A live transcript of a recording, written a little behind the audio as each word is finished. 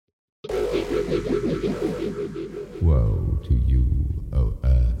Woe to you, O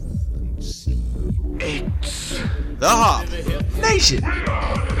earth and sea. It's the Hop Nation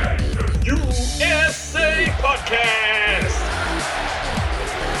USA Podcast.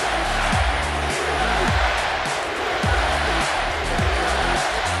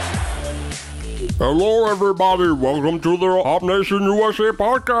 Hello, everybody. Welcome to the Hop Nation USA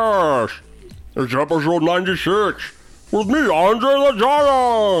podcast. It's episode 96 with me, Andre the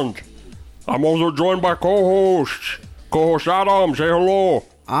Giant. I'm also joined by co-hosts. Co-host Adam, say hello.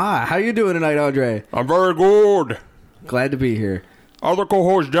 How you doing tonight, Andre? I'm very good. Glad to be here. Other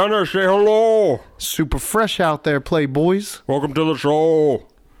co-host Dennis, say hello. Super fresh out there, Playboys. Welcome to the show.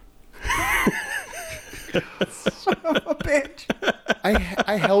 A bitch.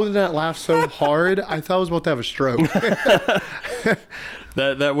 I held in that laugh so hard, I thought I was about to have a stroke.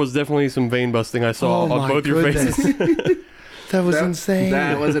 That was definitely some vein busting I saw on both your faces. That was insane.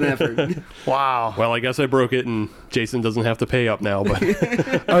 That was an effort. Wow. Well, I guess I broke it, and Jason doesn't have to pay up now, but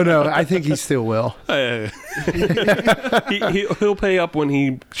Oh, no, I think he still will. he'll pay up when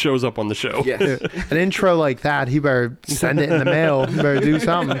he shows up on the show. Yes. An intro like that, he better send it in the mail. He better do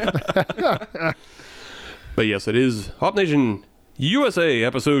something. But yes, it is Hop Nation USA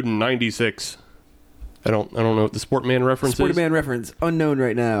episode 96. I don't know what the Sportman reference is. Sportman reference unknown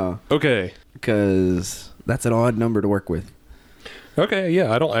right now Okay. because that's an odd number to work with. Okay,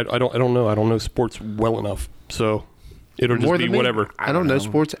 yeah, I don't know. I don't know sports well enough. So it'll just More be than me. whatever. I don't know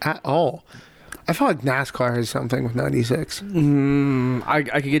sports at all. I feel like NASCAR has something with 96. I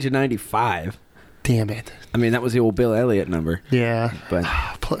could get you 95. Damn it. I mean, that was the old Bill Elliott number. Yeah. But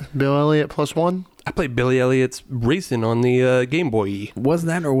Bill Elliott +1? I played Billy Elliott's Racing on the Game Boy. was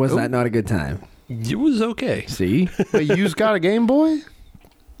that or was that not a good time? It was okay. See? Wait, you's got a Game Boy?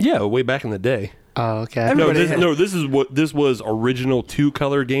 Yeah, way back in the day. Oh, okay. Everybody had- This was original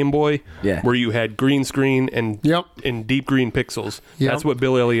 2-color Game Boy. Yeah. Where you had green screen and Yep. and deep green pixels. Yep. That's what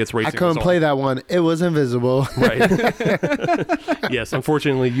Bill Elliott's Racing I couldn't was play on. that one. It was invisible. Right. Yes,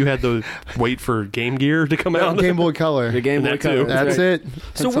 unfortunately, you had to wait for Game Gear to come out. Game Boy Color. The Game Boy That Color. too. That's right. it.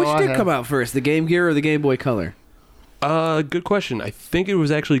 So That's which all I did have. come out first, the Game Gear or the Game Boy Color? Good question. I think it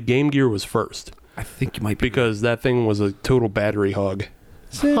was actually Game Gear was first I think you might be. because that thing was a total battery hog.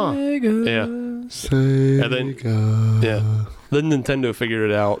 Sega. Yeah. And then, yeah. Then Nintendo figured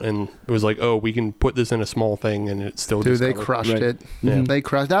it out and it was like, oh, we can put this in a small thing and it still Dude, just they color. crushed Right. it. Yeah. They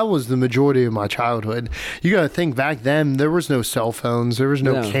crushed. That was the majority of my childhood. You got to think back then, there was no cell phones. There was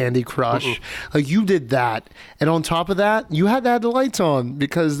no No. Candy Crush. Like, you did that. And on top of that, you had to have the lights on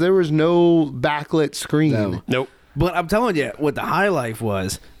because there was no backlit screen. No. Nope. But I'm telling you, what the high life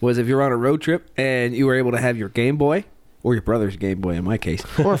was if you're on a road trip and you were able to have your Game Boy, or your brother's Game Boy in my case,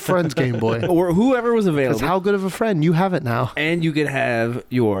 Or a friend's Game Boy. or whoever was That's available, how good of a friend. You have it now. and you could have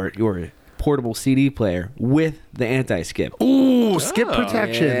your portable CD player with the anti-skip. Ooh, skip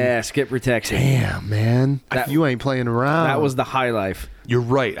protection. Yeah, skip protection. Damn, man. That- you ain't playing around. That was the high life. You're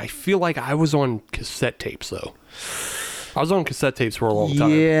right. I feel like I was on cassette tapes, though. I was on cassette tapes for a long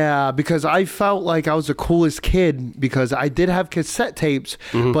time. Yeah, because I felt like I was the coolest kid because I did have cassette tapes,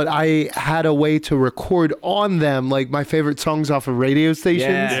 but I had a way to record on them like my favorite songs off of radio stations.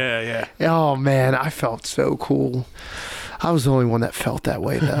 Yeah. Yeah. Oh man, I felt so cool. I was the only one that felt that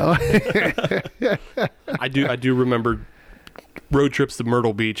way though. I do remember road trips to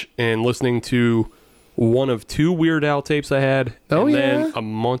Myrtle Beach and listening to one of 2 Weird Al tapes I had, Oh, and yeah? then a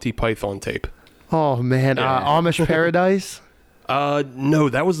Monty Python tape. Oh man, Yeah. Amish Paradise. No,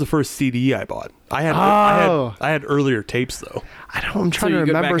 that was the first CD I bought. I had Oh. I had earlier tapes though. I'm trying to you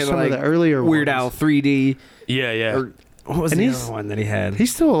go remember back some into, of the earlier Weird ones. Al 3D. Yeah, yeah. Or what was And the he's- other one that he had?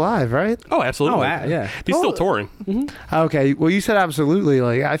 He's still alive, right? Oh, absolutely. yeah. He's still Oh. touring. Okay. Well, you said absolutely.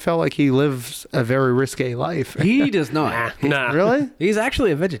 Like I felt like he lives a very risque life. He does not. Nah. Really? He's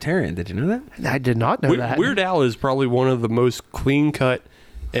actually a vegetarian. Did you know that? I did not know that. Weird Al is probably one of the most clean cut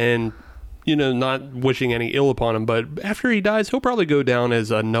and, not wishing any ill upon him, but after he dies, he'll probably go down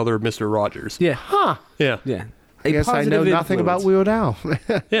as another Mr. Rogers. Yeah. Huh. Yeah. Yeah. I guess I know nothing about Weird Al.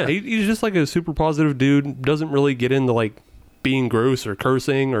 Yeah, he's just like a super positive dude. Doesn't really get into like being gross or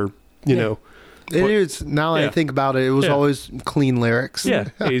cursing or, you know. It is. Now that Yeah. I think about it, it was Yeah. always clean lyrics. Yeah,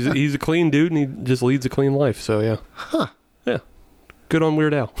 he's a clean dude and he just leads a clean life. So, yeah. Huh. Yeah. Good on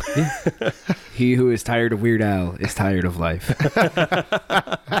Weird Al. He who is tired of Weird Al is tired of life.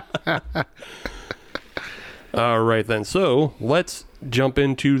 All right, then. So let's jump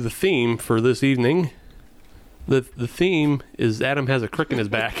into the theme for this evening. The theme is Adam has a crick in his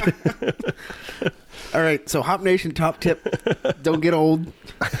back. All right, so Hop Nation top tip: don't get old.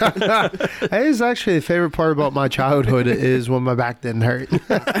 That is actually the favorite part about my childhood is when my back didn't hurt. You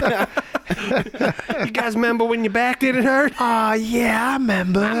guys remember when your back didn't hurt? Oh, yeah, I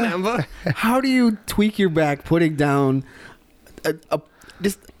remember. How do you tweak your back putting down a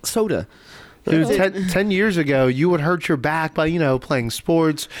just soda? Dude, 10 years ago, you would hurt your back by, playing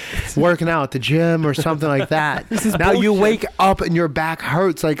sports, working out at the gym or something like that. Now you wake up and your back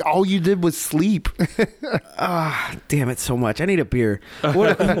hurts like all you did was sleep. Damn it, so much. I need a beer.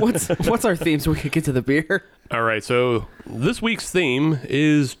 What's our theme so we can get to the beer? All right, so this week's theme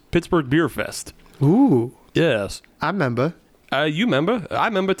is Pittsburgh Beer Fest. Ooh, Yes. I remember. You remember? I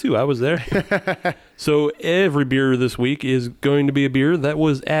remember too. I was there. So every beer this week is going to be a beer that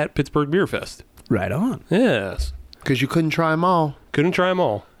was at Pittsburgh Beer Fest. Right on. Yes. Because you couldn't try them all. Couldn't try them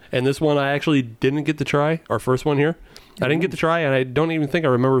all. And this one I actually didn't get to try, our first one here. I didn't get to try, and I don't even think I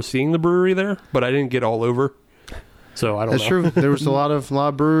remember seeing the brewery there, but I didn't get all over. So I don't That's know. true. There was a lot of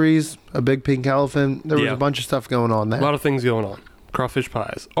breweries, a big pink elephant. There was Yeah. a bunch of stuff going on there. A lot of things going on. Crawfish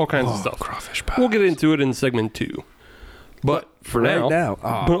pies, all kinds of stuff. Crawfish pies. We'll get into it in segment 2. But for Right now, now.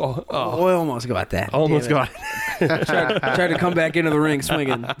 Oh, Oh, I almost got that. almost Damn it. got it. Tried to come back into the ring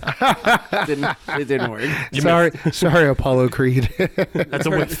swinging. It didn't work. Sorry, Apollo Creed. That's a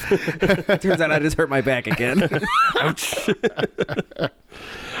whiff. Turns out I just hurt my back again. Ouch.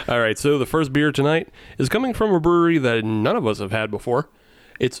 All right, so the first beer tonight is coming from a brewery that none of us have had before.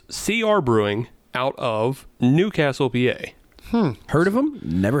 It's CR Brewing out of Newcastle, PA. Heard of them?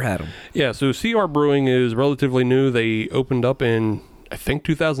 Never had them. Yeah, so CR Brewing is relatively new. They opened up in, I think,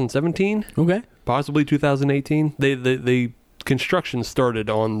 2017, Okay. possibly 2018. They construction started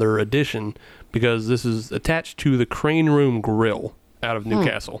on their addition because this is attached to the Crane Room Grill out of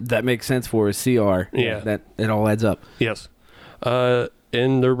Newcastle. That makes sense for a CR. Yeah. That it all adds up. Yes.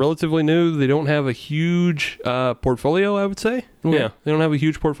 And they're relatively new. They don't have a huge portfolio, I would say. Okay. Yeah, they don't have a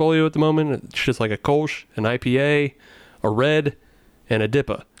huge portfolio at the moment. It's just like a Kolsch, an IPA, a red, and a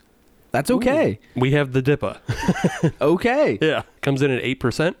DIPA. That's okay. We have the DIPA. Okay. Yeah. Comes in at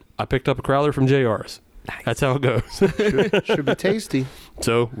 8%. I picked up a crowler from JR's. That's how it goes. Should be tasty.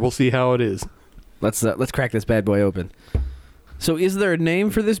 So we'll see how it is. Let's crack this bad boy open. So is there a name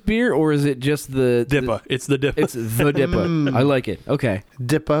for this beer, or is it just the DIPA. It's the DIPA. It's the DIPA. I like it. Okay.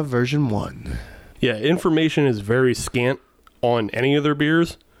 DIPA version 1. Yeah, information is very scant on any of their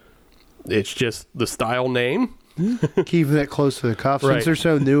beers. It's just the style name. Keeping it close to the cuff. Right. Since they're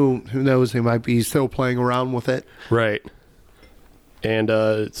so new, who knows, they might be still playing around with it. Right.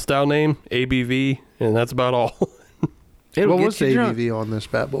 And style name, ABV, and that's about all. It'll What get was the you drunk. ABV on this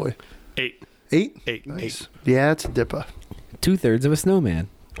bad boy? 8. 8? 8. Nice. Yeah, it's a DIPA. 2/3 of a snowman.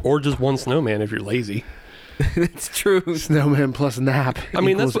 Or just one snowman if you're lazy. That's true. Snowman plus nap. I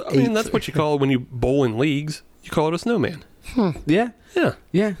mean, equals that's 8. what you call it when you bowl in leagues. You call it a snowman. Yeah. Yeah.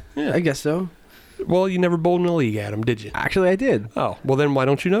 Yeah. Yeah. I guess so. Well, you never bowled in a league, Adam, did you? Actually, I did. Oh, well then why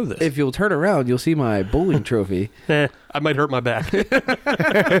don't you know this? If you'll turn around, you'll see my bowling trophy. I might hurt my back.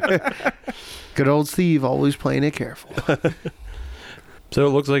 Good old Steve, always playing it careful. So it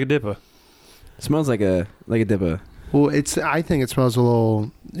looks like a DIPA. Smells like a DIPA. Well, I think it smells a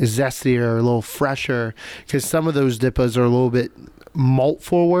little zestier, a little fresher, because some of those DIPAs are a little bit malt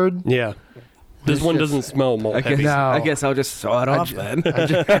forward. Yeah. This It's one just- doesn't smell malt I guess, heavy. No. I guess I'll just saw it off then.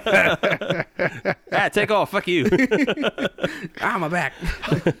 Take off. Fuck you. My back.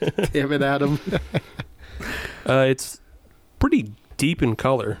 Damn it, Adam. It's pretty deep in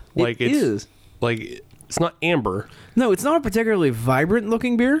color. Like It it's is. like it's not amber. No, it's not a particularly vibrant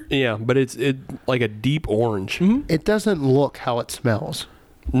looking beer. Yeah, but it's like a deep orange. It doesn't look how it smells.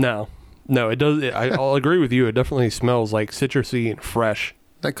 No, it does. I'll agree with you. It definitely smells like citrusy and fresh.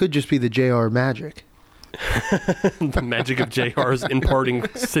 That could just be the JR magic. The magic of JR's imparting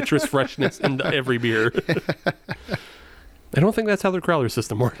citrus freshness into every beer. I don't think that's how their crowler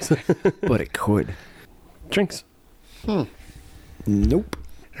system works. But it could. Drinks. Nope.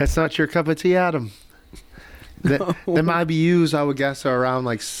 That's not your cup of tea, Adam. The IBUs, I would guess, are around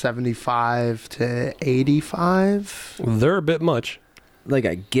like 75 to 85. They're a bit much. Like,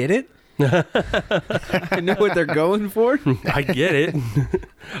 I get it. I know what they're going for. I get it.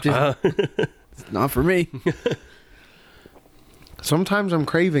 It's not for me. Sometimes I'm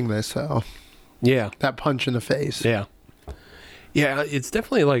craving this, though. Yeah. That punch in the face. Yeah. Yeah, it's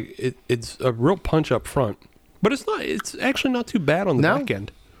definitely like it's a real punch up front. But it's actually not too bad on the No. back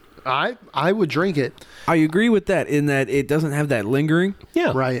end. I would drink it. I agree with that in that it doesn't have that lingering.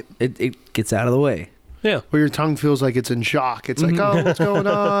 Yeah. Right. It gets out of the way. Yeah. where your tongue feels like it's in shock. It's like, oh, what's going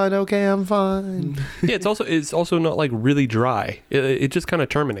on? Okay, I'm fine. Yeah, it's also not like really dry. It just kind of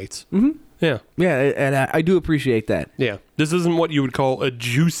terminates. Mm-hmm. Yeah. Yeah, and I do appreciate that. Yeah. This isn't what you would call a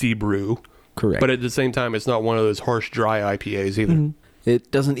juicy brew. Correct. But at the same time, it's not one of those harsh, dry IPAs either.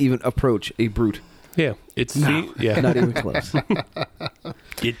 It doesn't even approach a brute. Yeah. Not Not even close.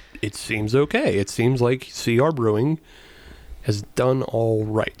 It seems okay. It seems like CR Brewing has done all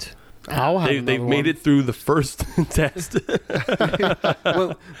right. I'll have They've made it through the first test.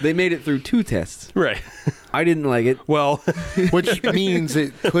 Well, they made it through 2 tests. Right. I didn't like it. Well, which means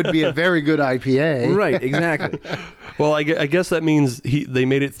it could be a very good IPA. Right, exactly. I guess that means they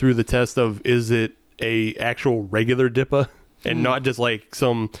made it through the test of, is it a actual regular DIPA and not just like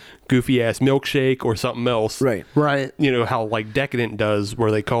some goofy ass milkshake or something else. Right. Right. You know how like Decadent does, where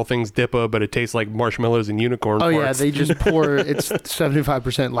they call things DIPA, but it tastes like marshmallows and unicorn Oh farts. yeah, they just pour. It's 75%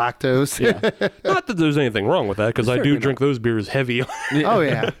 lactose. Yeah. Not that there's anything wrong with that, because I do Certainly drink those beers heavy. Oh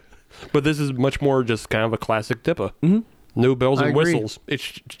yeah. But this is much more just kind of a classic DIPA. Mm-hmm. No bells I and agree. whistles. It's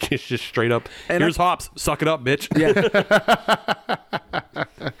just straight up. And Here's hops. Suck it up, bitch. Yeah.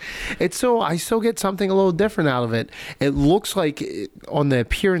 I still get something a little different out of it. It looks like on the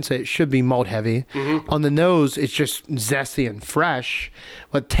appearance it should be malt heavy. On the nose, it's just zesty and fresh.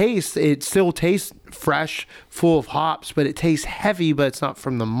 But taste, it still tastes fresh, full of hops, but it tastes heavy, but it's not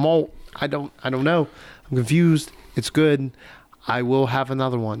from the malt. I don't know. I'm confused. It's good. I will have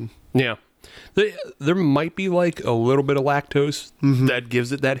another one. Yeah. There might be like a little bit of lactose that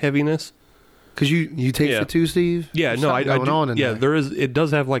gives it that heaviness. Because you taste Yeah. it too, Steve? Yeah, There's no, something I going do. on in Yeah, there. there is. It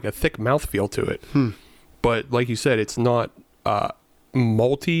does have like a thick mouthfeel to it. But like you said, it's not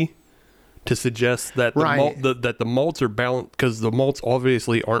malty to suggest that the Right. that the malts are balanced, because the malts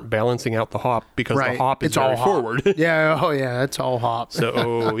obviously aren't balancing out the hop, because the hop is It's all very hop. forward. Yeah, oh yeah, it's all hop.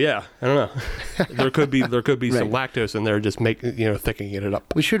 So yeah, I don't know. There could be some lactose in there, just thickening it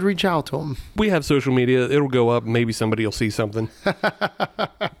up. We should reach out to them. We have social media. It'll go up. Maybe somebody will see something.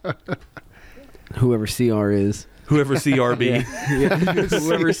 Whoever CR is. Whoever CRB. Yeah.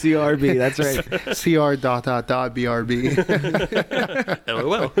 Whoever CRB, that's right. CR.BRB.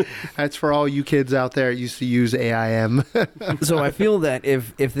 LOL. That's for all you kids out there that used to use AIM. So I feel that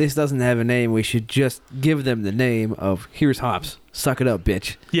if this doesn't have a name, we should just give them the name of here's hops. Suck it up,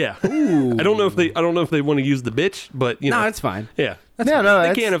 bitch. Yeah. I don't know if they want to use the bitch, but No, it's fine. yeah. No, They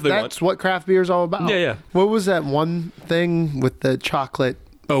that's, can if they want. that's what craft beer is all about. Yeah, yeah. What was that one thing with the chocolate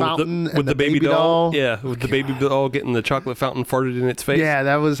fountain with and the baby doll. Yeah, with the baby doll getting the chocolate fountain farted in its face. Yeah,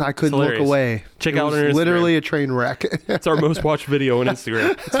 that was, I couldn't look hilarious. away. Check It out was our Instagram. literally a train wreck. It's our most watched video on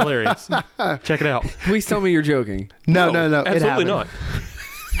Instagram. It's hilarious. Check it out. Please tell me you're joking. No, it absolutely happened. not.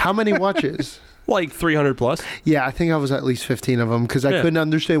 How many watches? Like 300 plus. Yeah, I think I was at least 15 of them because I Yeah. couldn't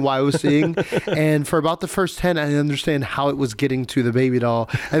understand why I was seeing. And for about the first 10, I didn't understand how it was getting to the baby doll.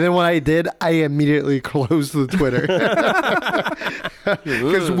 And then when I did, I immediately closed the Twitter.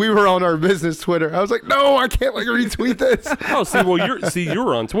 Because we were on our business Twitter. I was like, no, I can't retweet this. Oh, you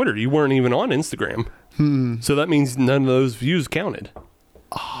were on Twitter. You weren't even on Instagram. So that means none of those views counted.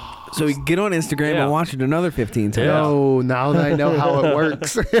 So we get on Instagram Yeah. and watch it another 15 times. Yeah. No, now that I know how it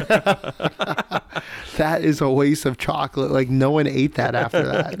works. That is a waste of chocolate. Like, no one ate that after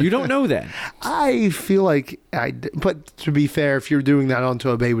that. You don't know that. I feel like but to be fair, if you're doing that onto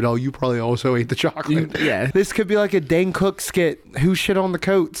a baby doll, you probably also ate the chocolate. Yeah. This could be like a Dane Cook skit. Who shit on the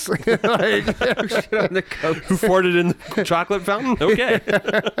coats? On the coast. Who farted in the chocolate fountain? Okay.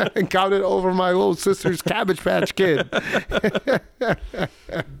 And got it over my little sister's Cabbage Patch Kid.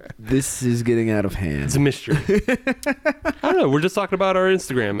 This is getting out of hand. It's a mystery. I don't know. We're just talking about our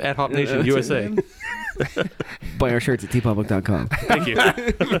Instagram at Hop Nation USA. Buy our shirts at tpublic.com. Thank you.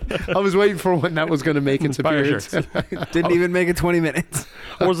 I was waiting for when that was going to make its Buy our appearance. shirts. Didn't even make it 20 minutes.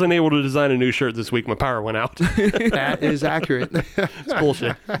 I wasn't able to design a new shirt this week. My power went out. That is accurate. It's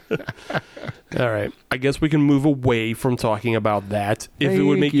bullshit. All right. I guess we can move away from talking about that if it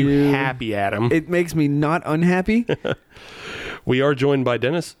would Thank make you you. happy, Adam. It makes me not unhappy. We are joined by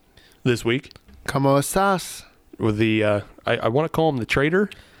Dennis this week Como estas? with the I want to call him the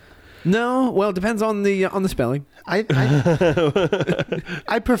trader. No, well, it depends on the spelling. I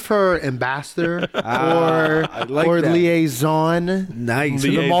prefer ambassador I like or that. liaison Nice. to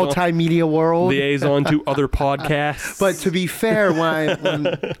the Liaison. multimedia world. Liaison to other podcasts. But to be fair, when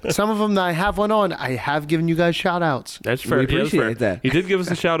some of them that I have one on, I have given you guys shout outs. that's fair. We Yeah, that's fair. appreciate that. He did give us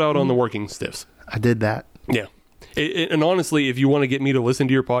a shout out on the working stiffs. I did that. Yeah. And honestly, if you want to get me to listen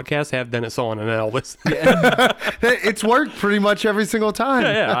to your podcast, have Dennis on and I'll listen. It's worked pretty much every single time.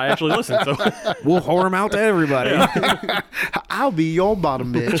 Yeah, I actually listen. So We'll whore them out to everybody. I'll be your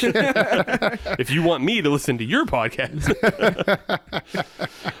bottom bitch. if you want me to listen to your podcast,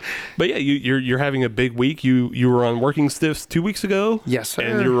 but yeah, you're having a big week. You were on Working Stiffs 2 weeks ago. Yes, sir.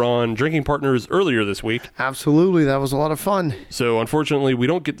 And you were on Drinking Partners earlier this week. Absolutely. That was a lot of fun. So unfortunately, we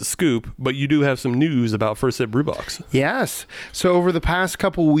don't get the scoop, but you do have some news about First Sip Brew Box. Yes. So over the past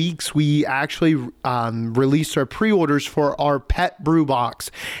couple weeks, we actually released our pre-orders for our pet brew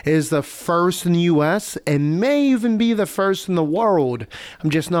box. It is the first in the U.S. and may even be the first in the world. I'm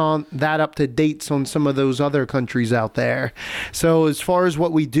just not that up to dates on some of those other countries out there. So as far as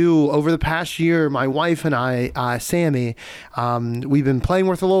what we do over the past year, my wife and I, Sammy, we've been playing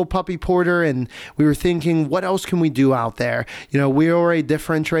with a little puppy porter, and we were thinking, what else can we do out there? You know, we already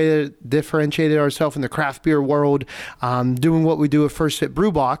differentiated ourselves in the craft beer world, doing what we do at First Sip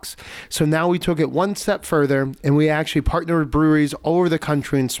Brew Box. So now we took it one step further, and we actually partner with breweries all over the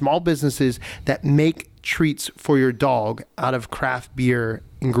country and small businesses that make treats for your dog out of craft beer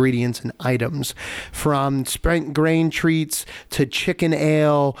ingredients and items, from spent grain treats to chicken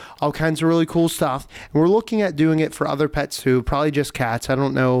ale, all kinds of really cool stuff. And we're looking at doing it for other pets too, probably just cats. I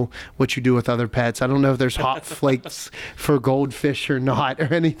don't know what you do with other pets. I don't know if there's hot flakes for goldfish or not,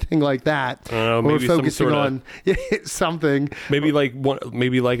 or anything like that. Maybe we're focusing on something. Maybe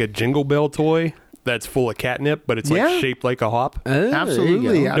like a Jingle Bell toy that's full of catnip, but it's like shaped like a hop.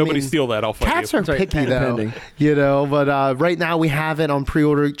 Absolutely. Nobody steal that. I'll fight Cats you. are picky though, you know. But right now we have it on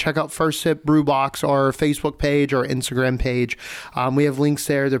pre-order. Check out First Sip Brew Box, our Facebook page, our Instagram page. We have links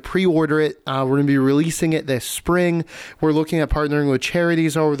there to pre-order it. We're going to be releasing it this spring. We're looking at partnering with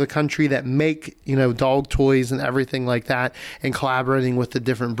charities all over the country that make, you know, dog toys and everything like that, and collaborating with the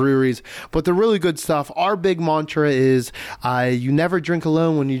different breweries. But the really good stuff, our big mantra is you never drink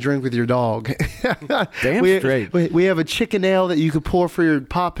alone when you drink with your dog. Damn straight. We have a chicken ale that you could pour for your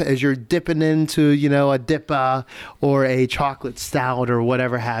pup as you're dipping into, you know, a dippa or a chocolate stout or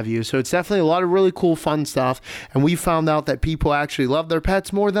whatever have you. So it's definitely a lot of really cool, fun stuff. And we found out that people actually love their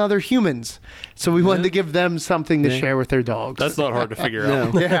pets more than other humans. So we wanted to give them something to share with their dogs. That's not hard to figure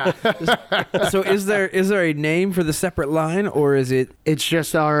out. Yeah. So is there a name for the separate line, or is it? It's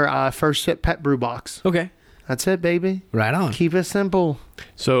just our First Sip Pet Brew Box. Okay. That's it, baby. Right on. Keep it simple.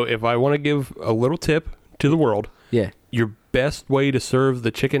 So if I want to give a little tip to the world, Yeah. your best way to serve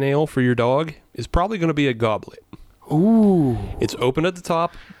the chicken ale for your dog is probably going to be a goblet. Ooh. It's open at the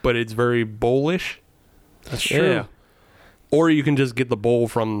top, but it's very bowlish. That's true. Yeah. Or you can just get the bowl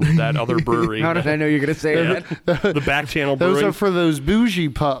from that other brewery. How did I know you're going to say that? The back channel Those brewing. are for those bougie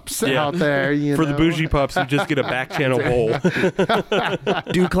pups out there. You For know? the bougie pups, you just get a back channel bowl.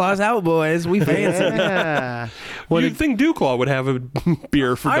 Dew Claw's out, boys. We fancy. Yeah. You'd think Dew Claw would have a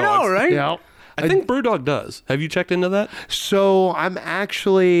beer for dogs. I know, right? Yeah. I think Brewdog does. Have you checked into that? So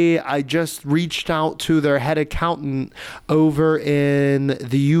I just reached out to their head accountant over in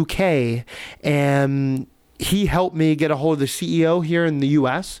the UK, and he helped me get a hold of the CEO here in the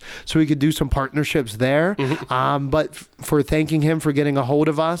U.S. so we could do some partnerships there. But for thanking him for getting a hold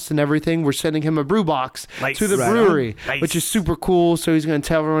of us and everything, we're sending him a brew box to the brewery, which is super cool. So he's going to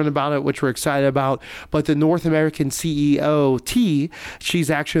tell everyone about it, which we're excited about. But the North American CEO, T,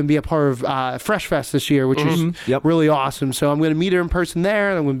 she's actually going to be a part of Fresh Fest this year, which is really awesome. So I'm going to meet her in person there,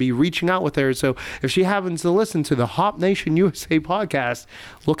 and I'm going to be reaching out with her. So if she happens to listen to the Hop Nation USA podcast,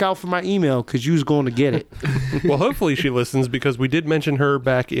 look out for my email, because you's going to get it. Well, hopefully she listens, because we did mention her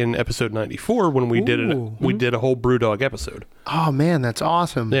back in episode 94 when we did a whole Brewdog episode. Oh, man, that's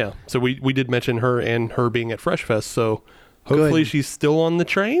awesome. Yeah, so we did mention her and her being at Fresh Fest, so hopefully she's still on the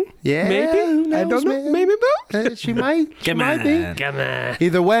train. Yeah, maybe. who knows, I don't know. man? Maybe not. She might. She might be. Come on.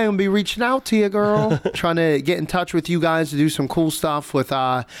 Either way, I'm going to be reaching out to you, girl. Trying to get in touch with you guys to do some cool stuff with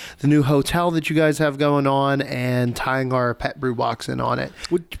the new hotel that you guys have going on, and tying our pet brew box in on it.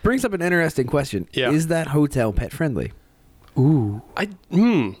 Which brings up an interesting question. Yeah. Is that hotel pet friendly? Ooh.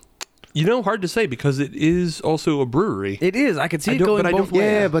 Hard to say, because it is also a brewery. It is. I could see I it don't- going but I both don't-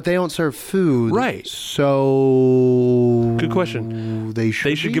 ways. Yeah, but they don't serve food. Right. So... Good question. They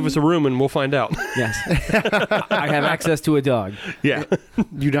should give us a room and we'll find out. Yes. I have access to a dog. Yeah.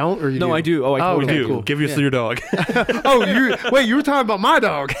 You don't? Or you No, do? I do. Oh, I totally We okay, do. cool. Give us your dog. Oh, you were talking about my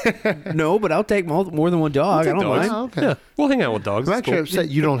dog. No, but I'll take more than one dog. I don't dogs. mind. Oh, okay. Yeah. We'll hang out with dogs. I'm It's actually cool. upset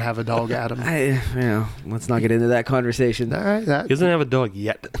you don't have a dog, Adam. Let's not get into that conversation. All right. He doesn't have a dog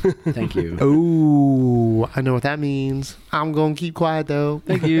yet. Thank you. Ooh, I know what that means. I'm going to keep quiet, though.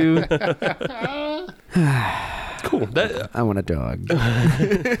 Thank you. Cool. That, I want a dog. of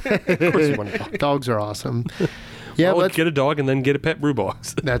course you want a dog. Dogs are awesome. Yeah, well, let's get a dog and then get a pet brew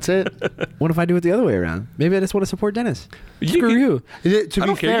box. That's it. What if I do it the other way around? Maybe I just want to support Dennis. You Screw can- you. To I be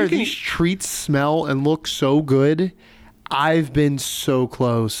don't care. fair, You can- these treats smell and look so good. I've been so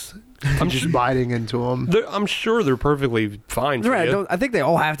close. I'm just biting into them. I'm sure they're perfectly fine for Right. you. I think they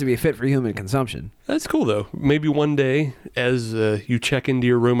all have to be fit for human consumption. That's cool, though. Maybe one day, as you check into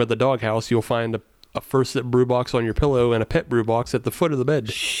your room at the doghouse, you'll find a First Sip brew box on your pillow and a pet brew box at the foot of the bed.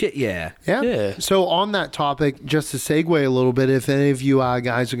 Shit, yeah. Yeah. So on that topic, just to segue a little bit, if any of you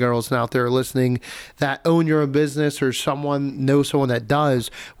guys and girls out there are listening that own your own business or know someone that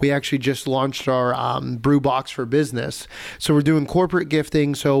does, we actually just launched our brew box for business. So we're doing corporate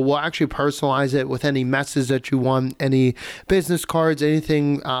gifting. So we'll actually personalize it with any message that you want, any business cards,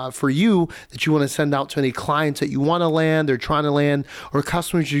 anything for you that you want to send out to any clients that you want to land or trying to land, or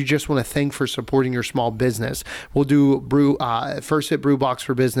customers you just want to thank for supporting your small business. We'll do First Sip brew box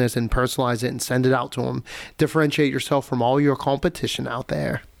for business and personalize it and send it out to them. Differentiate yourself from all your competition out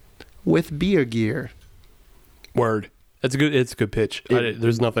there with beer gear. Word. That's a good. It's a good pitch.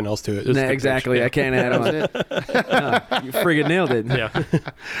 There's nothing else to it. It's a Nah, good pitch. exactly. Yeah. I can't add on. You friggin' nailed it. Yeah.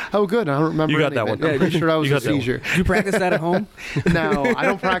 Oh, good. I don't remember. You got any that of one. it. I'm pretty sure that was You a got that one. seizure. Did you practice that at home? No, I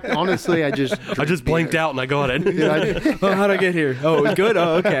don't practice. Honestly, I just blanked out and I got it. Oh, how'd I get here? Oh, it was good?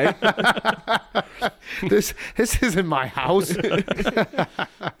 Oh, okay. This isn't my house.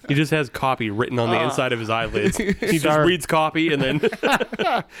 He just has copy written on the inside of his eyelids. He just Sorry. reads copy and then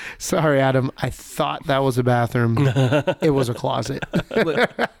Sorry, Adam. I thought that was a bathroom. It was a closet.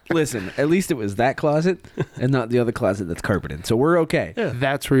 Listen, at least it was that closet and not the other closet that's carpeted. So we're okay.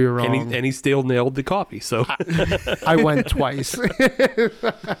 That's where you're wrong. and he still nailed the copy. So I went twice.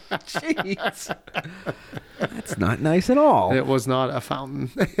 Jeez. That's not nice at all. It was not a fountain.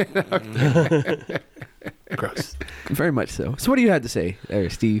 gross. Very much so. So what do you have to say there,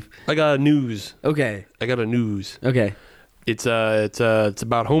 Steve? I got news. Okay. I got a news. Okay. It's about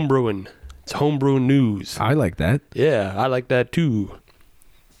homebrewing. It's homebrewing news. I like that. Yeah, I like that too.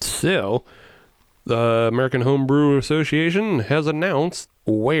 So, the American Homebrew Association has announced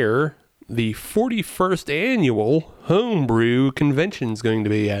where the 41st annual homebrew convention is going to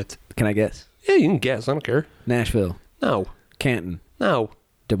be at. Can I guess? Yeah, you can guess. I don't care. Nashville, No, Canton, no,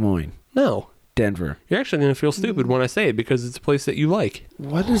 Des Moines, no. Denver. You're actually going to feel stupid when I say it because it's a place that you like.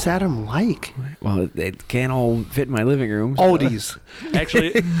 What is Adam like? Well, it can't all fit in my living room. Oldies.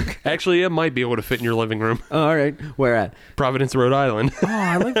 Actually, it might be able to fit in your living room. Oh, all right. Where at? Providence, Rhode Island. Oh,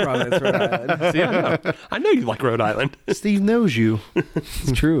 I like Providence, Rhode Island. See, I know you like Rhode Island. Steve knows you.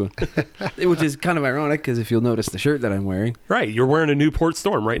 It's true. Which is kind of ironic because if you'll notice the shirt that I'm wearing. Right, you're wearing a Newport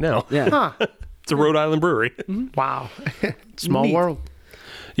Storm right now. Yeah. Huh. It's a Rhode Island brewery. Wow. Small Neat. world.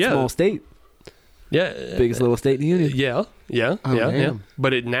 Yeah, Small state. yeah, Biggest little state in the union. yeah. Oh, damn.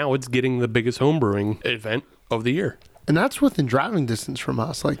 But now it's getting the biggest homebrewing event of the year, And that's within driving distance from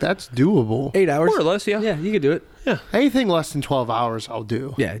us. Like, that's doable. 8 hours. more or less. Yeah, Yeah, you could do it. Anything less than 12 hours, I'll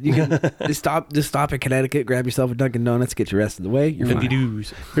do. Yeah, you can just stop at Connecticut, grab yourself a Dunkin' Donuts, get your rest of the way. You're 50 fine.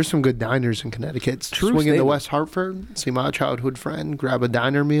 dues. There's some good diners in Connecticut. True Swing into statement. West Hartford, see my childhood friend, grab a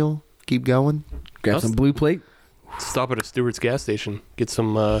diner meal, keep going. Grab some blue plate. Stop at a Stewart's gas station, get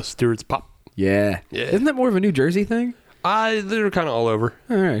some Stewart's pop. Yeah. Yeah. Isn't that more of a New Jersey thing? They're kind of all over.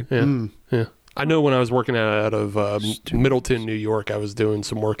 All right. Yeah, yeah. I know when I was working out of Middleton, New York, I was doing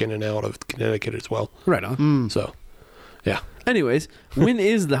some work in and out of Connecticut as well. Right on. So, yeah. Anyways, when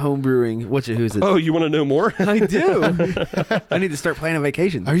is the home brewing? Who's it? Oh, you want to know more? I do. I need to start planning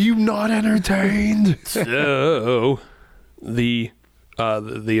vacations. Are you not entertained? So, the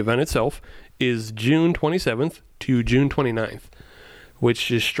event itself is June 27th to June 29th, which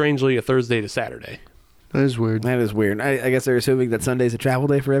is strangely a Thursday to Saturday. That is weird. That is weird. I guess they're assuming that Sunday's a travel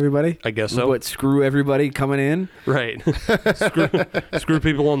day for everybody. I guess so. But screw everybody coming in. Right. screw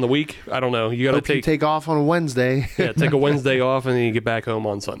people on the week. I don't know. You got Hope to you take off on a Wednesday. take a Wednesday off and then you get back home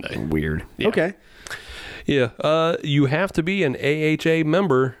on Sunday. Weird. Yeah. Okay. Yeah. You have to be an AHA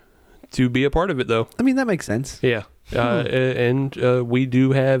member to be a part of it, though. I mean, that makes sense. Yeah. And we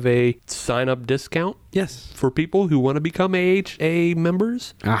do have a sign-up discount Yes. for people who want to become AHA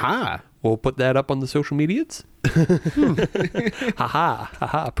members. Aha. We'll put that up on the social medias.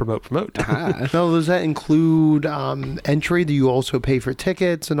 Haha. Promote. Aha. No, does that include entry? Do you also pay for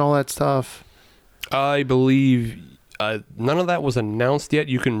tickets and all that stuff? I believe none of that was announced yet.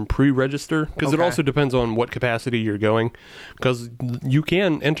 You can pre-register because it Okay. also depends on what capacity you're going, because you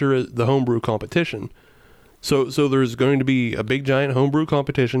can enter the homebrew competition. So there's going to be a big giant homebrew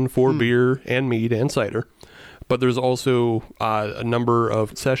competition for beer and mead and cider, but there's also a number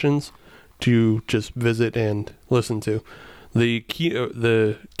of sessions to just visit and listen to. The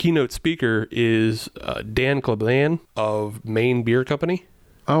keynote speaker is Dan Kleblan of Maine Beer Company.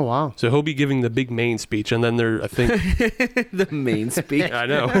 Oh, wow. So he'll be giving the big Maine speech, and then I think... The main speech. I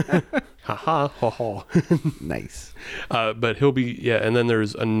know. Ha ha ha ha. Nice. But he'll be, and then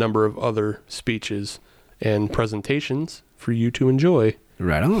there's a number of other speeches and presentations for you to enjoy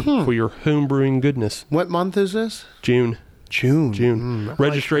Right on. for your homebrewing goodness. What month is this? June. June.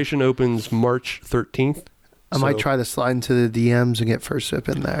 Registration opens March 13th. I might try to slide into the DMs and get first sip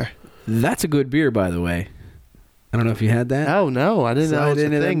in there. That's a good beer, by the way. I don't know if you had that. Oh, no. I didn't know it was Slide a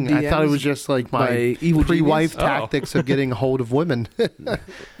into thing. them I thought it was DMs just like by my Evil pre-wife Genius? tactics of getting a hold of women.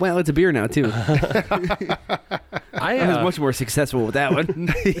 Well, it's a beer now, too. I I was much more successful with that one.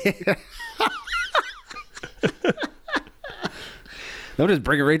 They'll just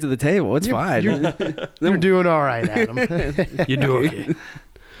bring it right to the table. It's fine. You're doing all right, Adam. You do okay.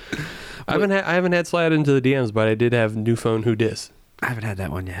 I haven't had slide into the DMs, but I did have New Phone Who Dis. I haven't had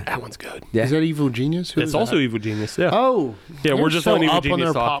that one yet. That one's good. Yeah. Is that Evil Genius? Who It's is also that? Evil Genius. Yeah. Oh. Yeah, we're You're just so on Evil up on Genius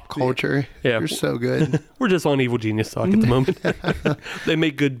their talk. pop culture. Yeah. You're so good. We're just on Evil Genius talk at the moment. They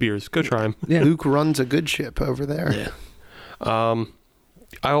make good beers. Go try them. Yeah. Luke runs a good ship over there. Yeah.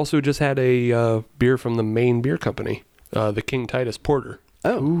 I also just had a beer from the Maine Beer Company, the King Titus Porter.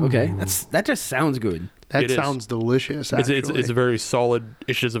 Oh, okay. That just sounds good. That It is. sounds delicious, actually. It's a very solid.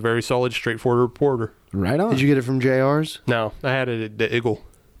 It's just a very solid, straightforward porter. Right on. Did you get it from JR's? No, I had it at the Eagle.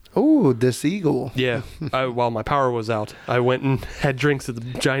 Oh, this Eagle. Yeah, while my power was out, I went and had drinks at the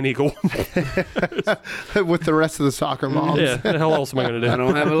Giant Eagle. With the rest of the soccer moms. Yeah, the hell else am I going to I do?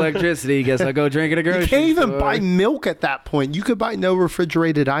 don't have electricity. Guess I'll go drink at a grocery You can't even store. buy milk at that point. You could buy no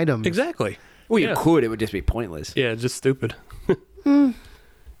refrigerated items. Exactly. Well, you Yeah. could. It would just be pointless. Yeah, just stupid.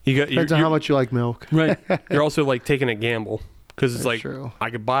 Depends on how much you like milk. Right. You're also like taking a gamble because it's That's like true. I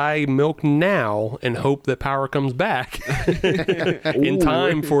could buy milk now and hope that power comes back in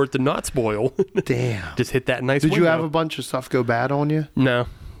time for it to not spoil. Damn. Just hit that nice. Did you window. have a bunch of stuff go bad on you? No.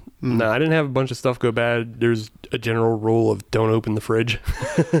 No, I didn't have a bunch of stuff go bad. There's a general rule of don't open the fridge.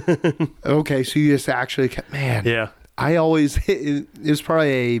 Okay, so you just actually kept, man. Yeah. I always, it was probably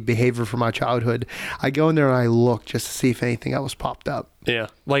a behavior from my childhood. I go in there and I look just to see if anything else popped up. Yeah.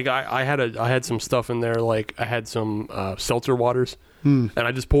 Like I had some stuff in there. Like I had some seltzer waters and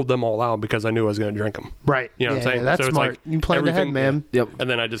I just pulled them all out because I knew I was going to drink them. Right. You know what I'm saying? That's So it's smart. like you planned ahead, everything- man. Yep. And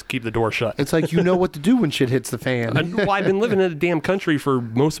then I just keep the door shut. It's like you know what to do when shit hits the fan. I've been living in a damn country for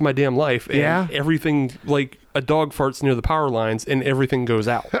most of my damn life. And Yeah? everything, like a dog farts near the power lines and everything goes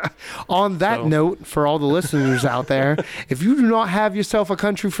out. On that So- note, for all the listeners out there, if you do not have yourself a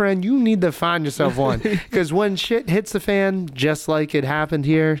country friend, you need to find yourself one. Because when shit hits the fan, just like it happened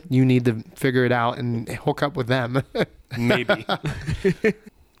here, you need to figure it out and hook up with them. Maybe.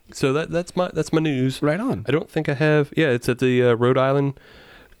 So that's my news. Right on. I don't think I have. Yeah, it's at the Rhode Island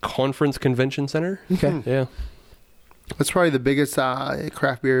Conference Convention Center. Okay. Yeah, That's probably the biggest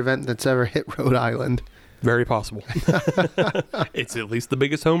craft beer event that's ever hit Rhode Island. very possible. It's at least the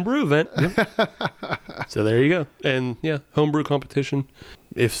biggest homebrew event. So there you go. And yeah, homebrew competition.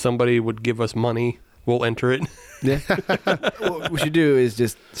 If somebody would give us money, we'll enter it. Yeah. What we should do is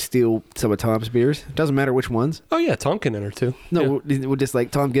just steal some of Tom's beers. Doesn't matter which ones. Oh yeah, Tom can enter too. No, Yeah. we'll just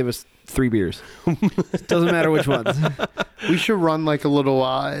like, Tom, give us 3 beers. Doesn't matter which ones. We should run like a little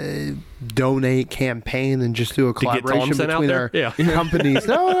donate campaign and just do a get Tom collaboration sent out between there? our Yeah. companies.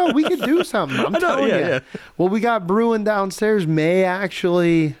 No, we could do something. I'm I know, telling yeah, you. yeah. What we got brewing downstairs may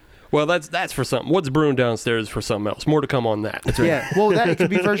actually. Well, that's for something. What's brewing downstairs is for something else. More to come on that. Yeah. Well, that it could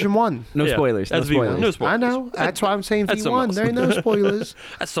be version 1. No Yeah, spoilers. No that's V1. spoilers. No spoilers. I know. That's why I'm saying That's V1. something There ain't no spoilers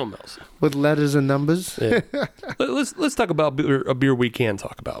That's something else. with letters and numbers. Yeah. Let's talk about a beer we can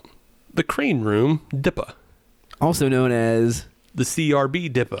talk about. The Crane Room Dippa. Also known as The CRB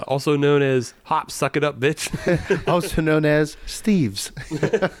Dippa, also known as Hop Suck It Up Bitch. Also known as Steve's.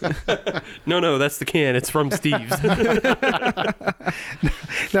 No, that's the can. It's from Steve's.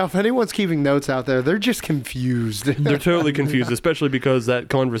 Now, if anyone's keeping notes out there, they're just confused. They're totally confused, especially because that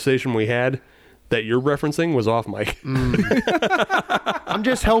conversation we had that you're referencing was off mic. I'm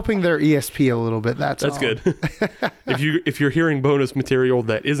just helping their ESP a little bit. That's That's all. good. If you're hearing bonus material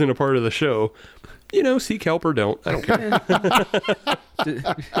that isn't a part of the show, seek help or don't. I don't care.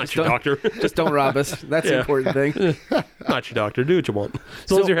 Not your doctor. just don't rob us. That's the Yeah. important thing. Not your doctor. Do what you want.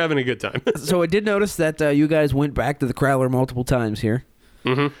 As long as you're having a good time. So I did notice that you guys went back to the Crowler multiple times here.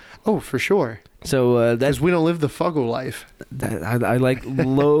 Oh, for sure. So that's Because we don't live the Fuggle life. I like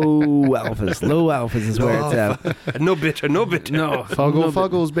low alphas. Low alphas is where it's at. No bitch. No, Fuggle no,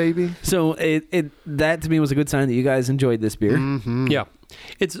 Fuggles, baby. So that to me was a good sign that you guys enjoyed this beer. Yeah.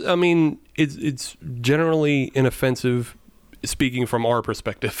 It's generally inoffensive speaking from our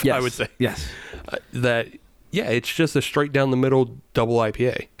perspective, Yes. I would say Yes. that it's just a straight down the middle double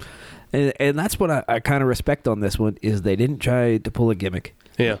IPA. And that's what I kind of respect on this one is they didn't try to pull a gimmick.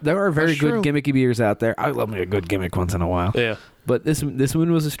 Yeah. There are very That's good true. gimmicky beers out there. I love me a good gimmick once in a while. Yeah. But this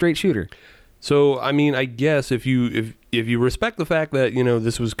one was a straight shooter. So I mean, I guess if you respect the fact that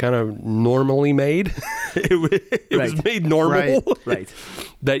this was kind of normally made, it was Right. made normal, Right.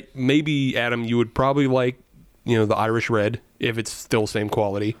 that maybe Adam, you would probably like the Irish Red if it's still same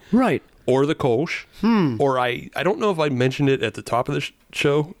quality, Right. or the Kolsch, or I don't know if I mentioned it at the top of the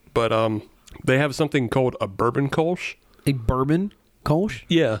show, but they have something called a bourbon Kolsch. A bourbon Kolsch?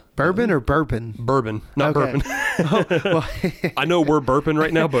 Yeah, Bourbon or bourbon? bourbon, not Okay. bourbon. I know we're burping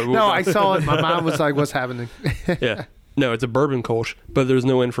right now, but No, I saw it. My mom was like, "What's happening?" yeah. No, it's a bourbon Kolsch, but there's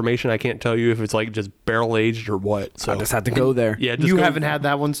no information. I can't tell you if it's like just barrel aged or what. So I just had to go there. yeah, just You go- haven't had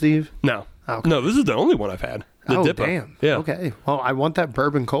that one, Steve? No, Okay. no. This is the only one I've had. The Oh, Dippa. damn. Yeah. Okay. Well, I want that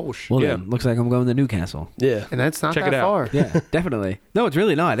bourbon Kolsch. Well, Yeah. then, looks like I'm going to Newcastle. Yeah. And that's not Check that it out. far. Yeah, definitely. No, it's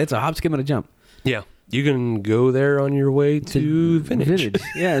really not. It's a hop, skip, and a jump. Yeah. You can go there on your way to Vintage.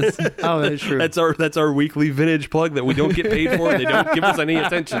 Yes. Oh, that's true. That's our weekly Vintage plug that we don't get paid for. They don't give us any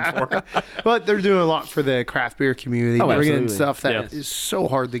attention for. But they're doing a lot for the craft beer community, Oh, bringing in absolutely. stuff that is Yeah. so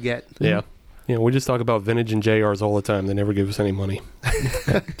hard to get. Yeah. Yeah, we just talk about Vintage and JRs all the time. They never give us any money.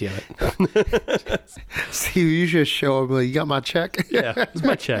 Damn it. See, you just show them, like, you got my check? Yeah, it's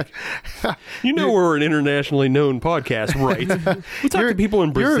my check. You know we're an internationally known podcast, right? We talk to people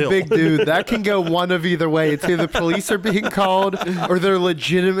in Brazil. You're a big dude. That can go one of either way. It's either police are being called or they're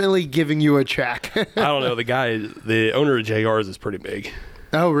legitimately giving you a check. I don't know. The owner of JRs is pretty big.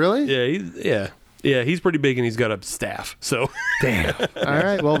 Oh, really? Yeah, he's pretty big and he's got a staff. So Damn. All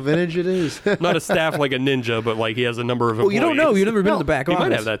right. Well, vintage it is. not a staff like a ninja, but like he has a number of employees. Well, you don't know. You've never been in the back He office.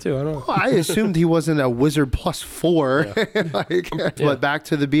 might have that too. I don't know. I assumed he wasn't a wizard +4. But back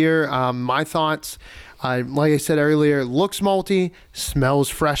to the beer. My thoughts. Like I said earlier, looks malty, smells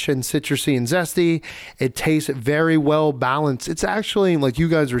fresh and citrusy and zesty. It tastes very well balanced. It's actually, like you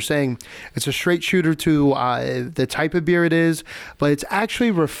guys were saying, it's a straight shooter to the type of beer it is, but it's actually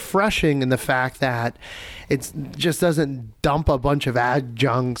refreshing in the fact that it just doesn't dump a bunch of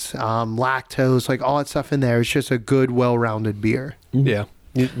adjuncts, lactose, like all that stuff in there. It's just a good, well-rounded beer. Yeah.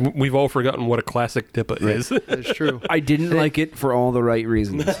 We've all forgotten what a classic Dippa is. That's true. I didn't like it for all the right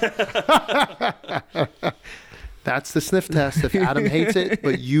reasons. That's the sniff test. If Adam hates it,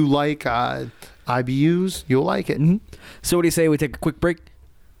 but you like IBUs, you'll like it. So what do you say we take a quick break,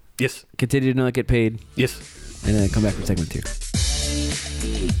 Yes. continue to not get paid, Yes. and then come back for segment 2.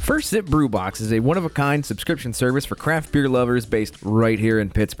 First Sip Brew Box is a one-of-a-kind subscription service for craft beer lovers based right here in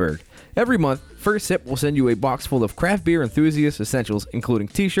Pittsburgh. Every month, First Sip will send you a box full of craft beer enthusiast essentials, including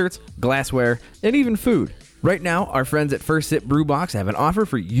t-shirts, glassware, and even food. Right now, our friends at First Sip Brew Box have an offer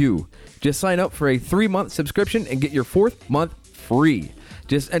for you. Just sign up for a 3-month subscription and get your 4th month free.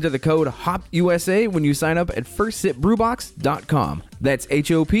 Just enter the code HOPUSA when you sign up at firstsipbrewbox.com. That's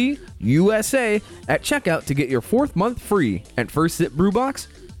HOPUSA at checkout to get your 4th month free at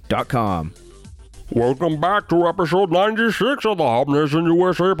firstsipbrewbox.com. Welcome back to episode 96 of the Hop Nation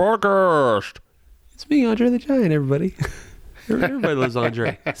USA podcast. It's me, Andre the Giant, everybody. Everybody loves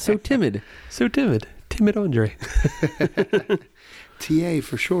Andre. So timid. So timid. Timid Andre. TA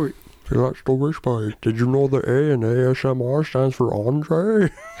for short. That's the respect. Did you know the A in ASMR stands for Andre?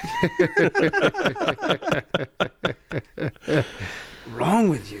 Wrong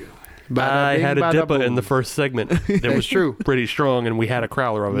with you? I had a bada Dippa boom. in the first segment. That was true. pretty strong, and we had a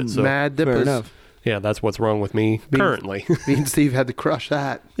crowler of it. So Mad Fair Dippas. enough. yeah, that's what's wrong with me currently. Me and Steve had to crush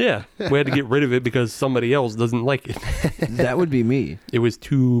that. Yeah, we had to get rid of it because somebody else doesn't like it. That would be me. It was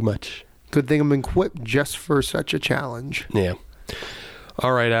too much. Good thing I'm equipped just for such a challenge. Yeah.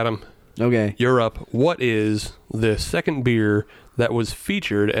 All right, Adam, Okay. you're up. What is the second beer that was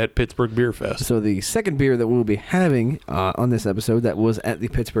featured at Pittsburgh Beer Fest? So the second beer that we'll be having on this episode that was at the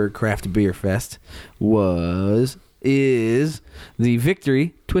Pittsburgh Craft Beer Fest is the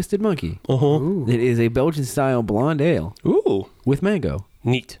Victory Twisted Monkey. Uh-huh. It is a Belgian style blonde ale Ooh, with mango.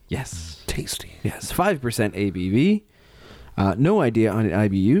 neat. Yes. Tasty. Yes. 5% ABV. No idea on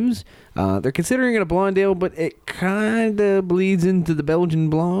IBUs. They're considering it a blonde ale, but it kind of bleeds into the Belgian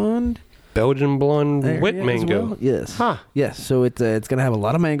blonde. Belgian blonde area wit as mango. well. Yes. Huh. Yes. So it's going to have a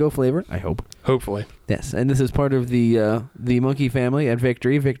lot of mango flavor, I hope. Hopefully. Yes, and this is part of the monkey family at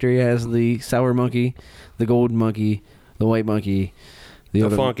Victory. Victory has the sour monkey, the gold monkey, the white monkey, The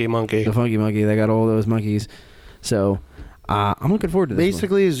other- funky monkey. the funky monkey. They got all those monkeys. So I'm looking forward to this one.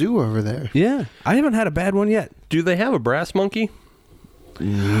 Basically a zoo over there. Yeah, I haven't had a bad one yet. Do they have a brass monkey?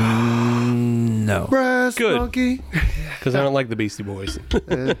 No. Brass Good. monkey. Because I don't like the Beastie Boys.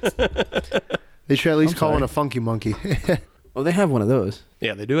 They should at least call it a funky monkey. Oh, they have one of those.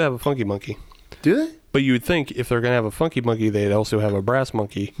 Yeah, they do have a funky monkey. Do they? But you would think if they're going to have a funky monkey, they'd also have a brass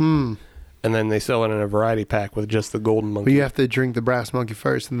monkey. And then they sell it in a variety pack with just the golden monkey. But you have to drink the brass monkey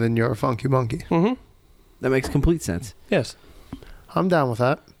first, and then you're a funky monkey. That makes complete sense. Yes. I'm down with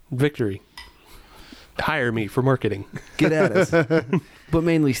that. Victory. Hire me for marketing. Get at us. But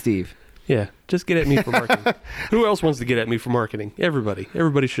mainly Steve. Yeah, just get at me for marketing. Who else wants to get at me for marketing? Everybody.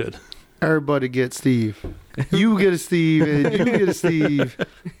 Everybody should. Everybody get Steve. You get a Steve, and you get a Steve.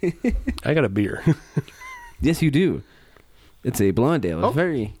 I got a beer. Yes, you do. It's a blonde ale. Oh. It's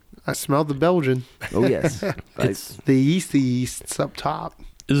very... I smelled the Belgian. Oh, yes. It's The yeast's up top.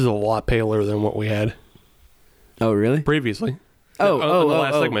 This is a lot paler than what we had Oh, really? previously. Oh, in the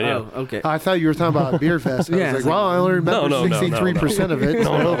last segment, yeah. okay. I thought you were talking about Beer Fest. I Yeah, was it's like, well, I only remember No. 63% of it.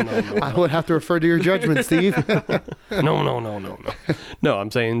 So I would have to refer to your judgment, Steve. No. No,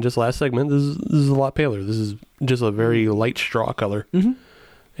 I'm saying just last segment, this is a lot paler. This is just a very light straw color.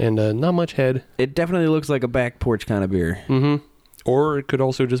 And not much head. It definitely looks like a back porch kind of beer. Or it could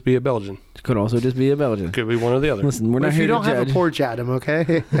also just be a Belgian. It could also just be a Belgian. Could be one or the other. Listen, we're What not if here you to don't have judge. a porch, Adam,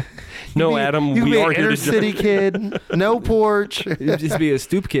 okay? No, Adam, You we be are an here inner to city judge. kid, no porch. You'd just be a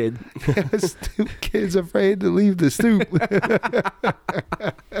stoop kid. Stoop kid's afraid to leave the stoop.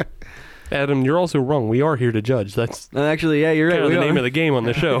 Adam, you're also wrong. We are here to judge. That's Actually, yeah, you're right. kind of We the name are. of the game on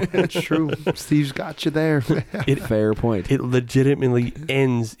the show. That's true. Steve's got you there. Fair point. It legitimately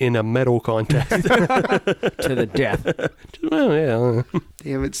ends in a medal contest. To the death. Well, yeah.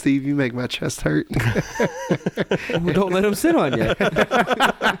 Damn it, Steve, you make my chest hurt. Don't let him sit on you.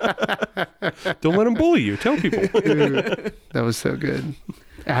 Don't let him bully you. Tell people. That was so good.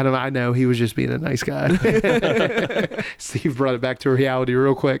 Adam, I know he was just being a nice guy. Steve brought it back to reality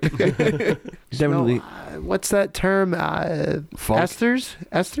real quick. Definitely. What's that term? Esters?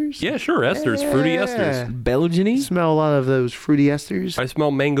 Esters? Yeah, sure. Esters. Fruity esters. Belgian-y? Smell a lot of those fruity esters. I smell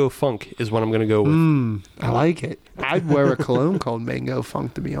mango funk is what I'm going to go with. I like it. I'd wear a cologne called Mango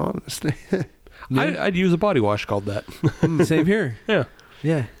Funk, to be honest. I'd use a body wash called that. Same here. Yeah.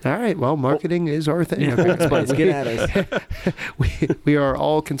 Yeah. All right. Well, marketing is our thing. Let's get at us. We are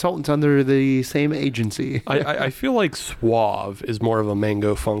all consultants under the same agency. I feel like Suave is more of a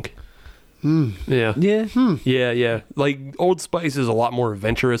mango funk. Yeah. Yeah. Yeah. Like Old Spice is a lot more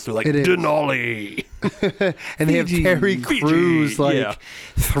adventurous. They're like It is. Denali. And they have Terry Crews like yeah.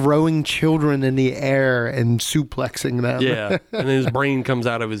 throwing children in the air and suplexing them. Yeah. And then his brain comes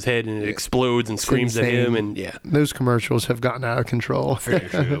out of his head and it explodes and screams at him. insane. And yeah. Those commercials have gotten out of control.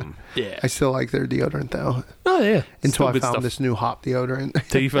 Yeah. I still like their deodorant though. Oh yeah. Until Still I good found stuff. this new hop deodorant.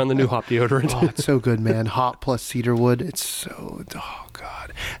 Till you found the new hop deodorant. Oh, it's so good, man. Hop plus cedarwood. It's so, oh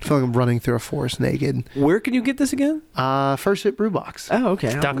God. I feel like I'm running through a forest naked. Where can you get this again? First Hit Brew Box. Oh,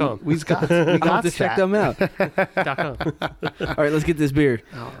 okay. .com. We got I'll have to that. check them out. All right, let's get this beer.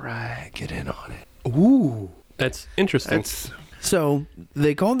 All right, get in on it. Ooh. That's interesting. That's So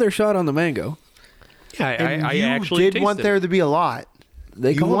they called their shot on the mango. yeah, and I you actually did tasted want there to be a lot.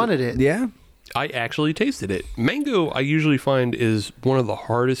 They You called wanted it. Yeah. I actually tasted it. Mango, I usually find is one of the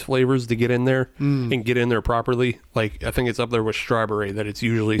hardest flavors to get in there and get in there properly. Like I think it's up there with strawberry that it's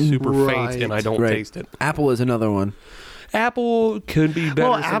usually super faint and I don't Right. taste it. Apple is another one. Apple could be better.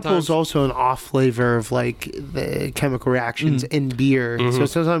 Well, sometimes. apple's also an off flavor of like the chemical reactions in beer. So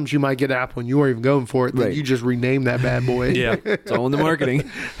sometimes you might get apple and you weren't even going for it. Then Right. you just rename that bad boy. Yeah. It's all in the marketing.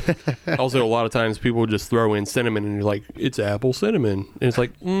 Also, a lot of times people just throw in cinnamon and you're like, it's apple cinnamon. And it's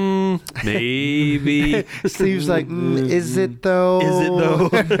like, maybe. Steve's like, is it though? Is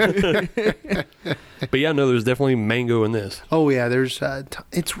it though? But yeah, no, there's definitely mango in this. Oh yeah, there's.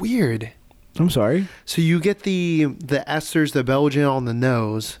 It's weird. I'm sorry. So you get the esters, the Belgian on the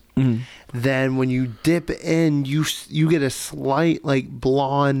nose. Then when you dip in, you get a slight like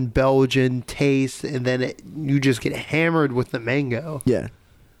blonde Belgian taste, and then you just get hammered with the mango. Yeah.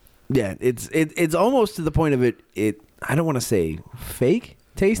 Yeah, it's almost to the point of it I don't want to say fake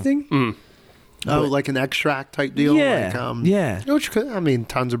tasting. Oh, like an extract type deal. Yeah, Like, yeah. Which could, I mean,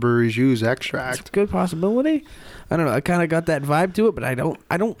 tons of breweries use extract. It's a good possibility. I don't know. I kind of got that vibe to it, but I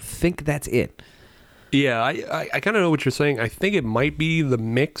don't think that's it. Yeah, I kind of know what you're saying. I think it might be the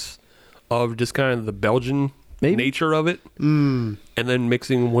mix of just kind of the Belgian Maybe. nature of it. And then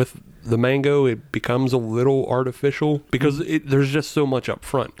mixing with the mango, it becomes a little artificial because there's just so much up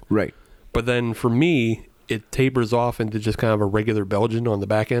front. Right. But then for me, it tapers off into just kind of a regular Belgian on the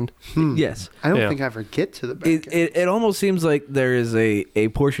back end. Yes. I don't Yeah. think I ever get to the back. It almost seems like there is a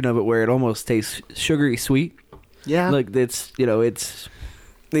portion of it where it almost tastes sugary sweet. Yeah. Like it's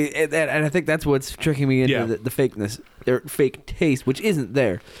And I think that's what's tricking me into Yeah. the fakeness or fake taste, which isn't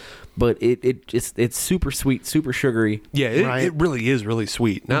there. But it's super sweet, super sugary. Yeah, it, Right. it really is really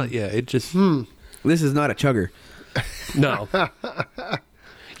sweet. It just This is not a chugger. no.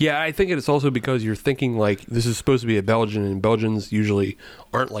 Yeah, I think it's also because you're thinking like this is supposed to be a Belgian, and Belgians usually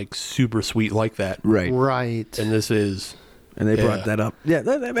aren't like super sweet like that. Right. Right. And this is. And they Yeah. brought that up. Yeah, I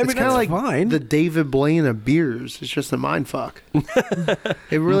mean, It's kind that's of like fine. the David Blaine of beers. It's just a mind fuck.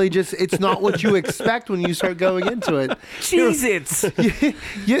 It really it's not what you expect when you start going into it. Cheez-Its.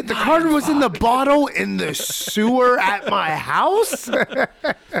 Yeah, the card was in the bottle in the sewer at my house.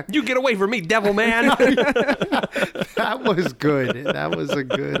 You get away from me, devil man! That was good. That was a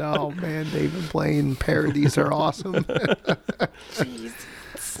good. Oh man, David Blaine parodies are awesome.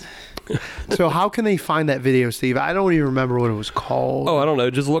 So how can they find that video, Steve? I don't even remember what it was called. Oh, I don't know.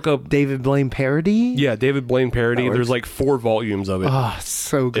 Just look up. David Blaine parody. Yeah, David Blaine parody. works. There's like 4 volumes of it. Oh,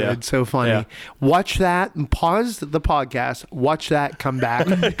 so good, Yeah. so funny. Yeah. Watch that and pause the podcast. Watch that, come back.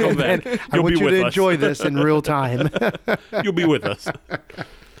 Come back. I You'll want be you with to us. enjoy this in real time. You'll be with us.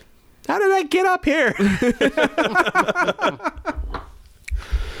 How did I get up here?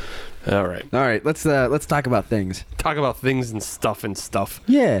 All right. All right, let's talk about things. Talk about things and stuff.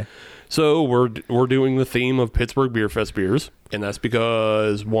 Yeah. So we're doing the theme of Pittsburgh Beer Fest beers, and that's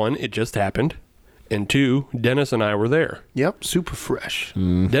because 1, it just happened, and 2, Dennis and I were there. Yep, super fresh.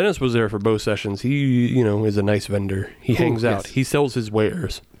 Dennis was there for both sessions. He, is a nice vendor. He hangs out. yes. He sells his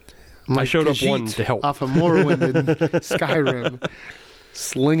wares. Like showed up Khajiit one to help. off of Morrowind and Skyrim,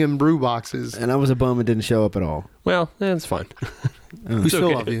 slinging brew boxes. And I was a bum and didn't show up at all. Well, it's fine. We It's still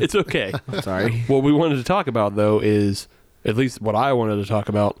okay. love you. It's okay. Sorry. What we wanted to talk about, though, is at least what I wanted to talk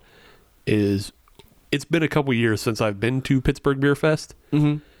about is it's been a couple years since I've been to Pittsburgh Beer Fest,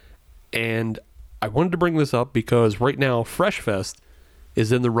 and I wanted to bring this up because right now Fresh Fest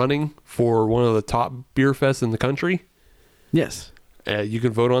is in the running for one of the top beer fests in the country. Yes. You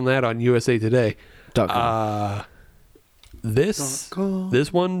can vote on that on USA Today. .com. This .com.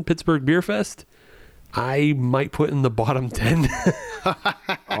 this one, Pittsburgh Beer Fest, I might put in the bottom 10.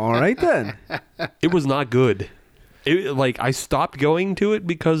 All right then. It was not good. I stopped going to it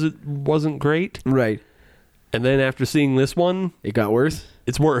because it wasn't great, Right. and then after seeing this one, It got worse.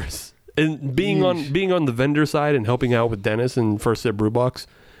 it's worse. And being on the vendor side and helping out with Dennis and First Sip Brewbox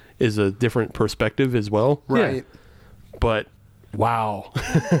is a different perspective as well. Right. But wow,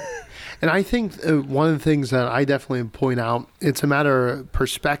 And I think one of the things that I definitely point out, it's a matter of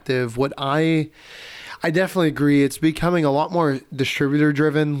perspective. What I definitely agree. It's becoming a lot more distributor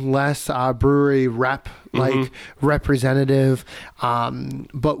driven, less brewery rep representative.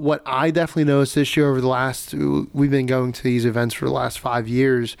 But what I definitely noticed this year we've been going to these events for the last 5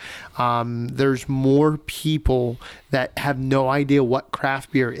 years. There's more people that have no idea what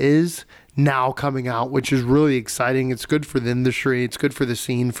craft beer is now coming out, which is really exciting. It's good for the industry. It's good for the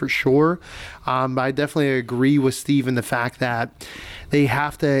scene for sure. But I definitely agree with Steve in the fact that they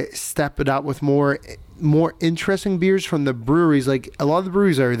have to step it up with more interesting beers from the breweries. Like a lot of the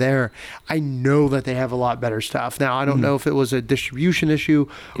breweries that are there, I know that they have a lot better stuff. Now, I don't know if it was a distribution issue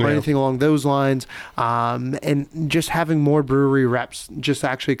or anything along those lines. And just having more brewery reps just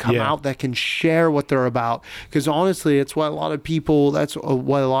actually come out that can share what they're about. Because honestly, it's what a lot of people, that's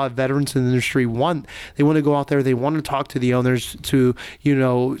what a lot of veterans in the industry want. They want to go out there. They want to talk to the owners, to,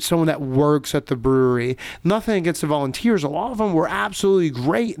 someone that works at the brewery. Nothing against the volunteers. A lot of them were absolutely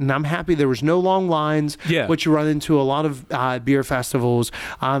great. And I'm happy there was no long lines. Yeah. Which you run into a lot of beer festivals.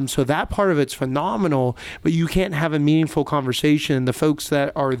 So that part of it's phenomenal, but you can't have a meaningful conversation. The folks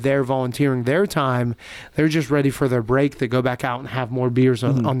that are there volunteering their time, they're just ready for their break to go back out and have more beers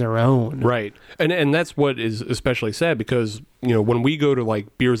on their own. right? And that's what is especially sad because when we go to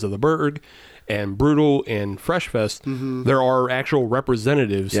like Beers of the Berg and Brutal and Fresh Fest, there are actual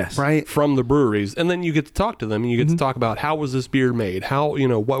representatives Yes. Right. from the breweries. And then you get to talk to them and you get to talk about how was this beer made? How,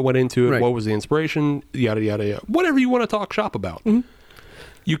 what went into it? Right. What was the inspiration? Yada, yada, yada. Whatever you want to talk shop about.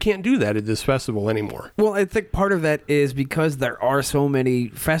 You can't do that at this festival anymore. Well, I think part of that is because there are so many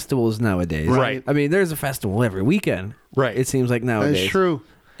festivals nowadays. Right. I mean, there's a festival every weekend. Right. It seems like nowadays. That's true.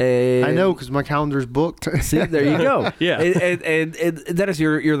 And I know because my calendar's booked. See, there you go. Yeah. and Dennis,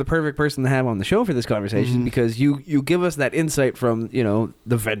 you're the perfect person to have on the show for this conversation because you give us that insight from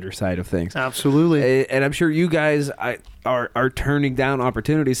the vendor side of things. Absolutely. And I'm sure you guys are turning down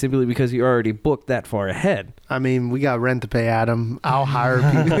opportunities simply because you already booked that far ahead. I mean, we got rent to pay, Adam. I'll hire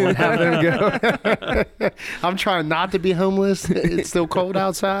people and have them go. I'm trying not to be homeless. It's still cold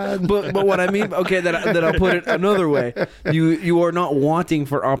outside. But what I mean, okay, that I'll put it another way. You are not wanting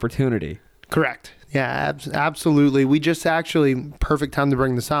for opportunity. Correct. Yeah, absolutely. We just actually, perfect time to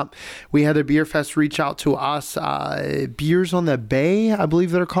bring this up. We had a beer fest reach out to us, Beers on the Bay, I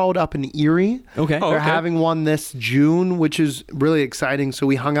believe they're called, up in Erie. Okay. They're having one this June, which is really exciting. So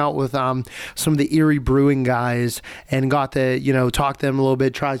we hung out with some of the Erie brewing guys and got to, talk to them a little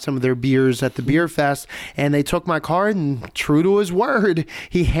bit, try some of their beers at the beer fest. And they took my card and, true to his word,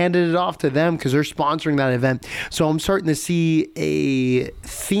 he handed it off to them because they're sponsoring that event. So I'm starting to see a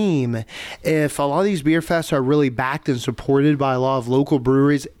theme. If a lot of these beer fests are really backed and supported by a lot of local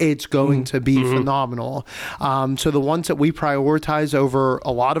breweries, it's going to be phenomenal. So the ones that we prioritize over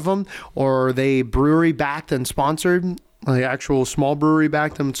a lot of them, or they brewery backed and sponsored, the actual small brewery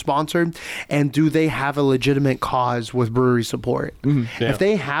backed and sponsored, and do they have a legitimate cause with brewery support? If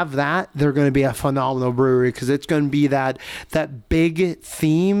they have that, they're going to be a phenomenal brewery because it's going to be that big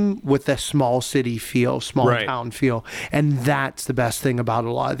theme with a small city feel, small town feel, and that's the best thing about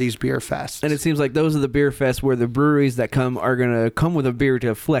a lot of these beer fests. And it seems like those are the beer fests where the breweries that come are going to come with a beer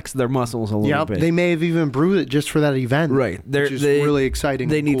to flex their muscles a little bit. They may have even brewed it just for that event. Right. Which is really exciting.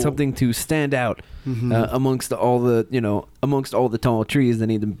 They and need cool. something to stand out amongst all the tall trees. They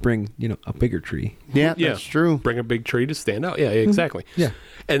need to bring, a bigger tree. Yeah, that's true. Bring a big tree to stand out. Yeah, exactly. Yeah.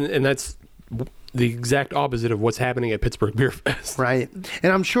 And that's the exact opposite of what's happening at Pittsburgh Beer Fest. Right.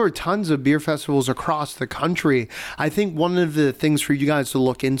 And I'm sure tons of beer festivals across the country. I think one of the things for you guys to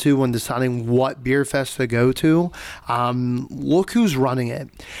look into when deciding what beer fest to go to, look who's running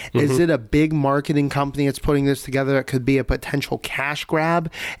it. Is it a big marketing company that's putting this together? It could be a potential cash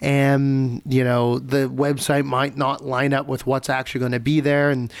grab, and, the website might not line up with what's actually going to be there,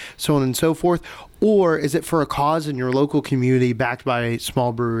 and so on and so forth. Or is it for a cause in your local community backed by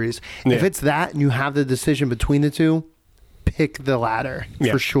small breweries? Yeah. If it's that and you have the decision between the two, pick the latter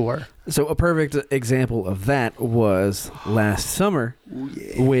for sure. So a perfect example of that was last summer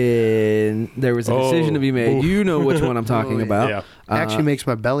when there was a decision to be made. Oof. You know which one I'm talking about. Yeah. Actually makes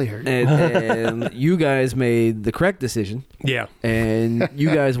my belly hurt. And you guys made the correct decision. Yeah. And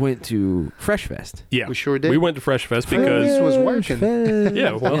you guys went to Fresh Fest. Yeah. We sure did. We went to Fresh Fest because... This was working.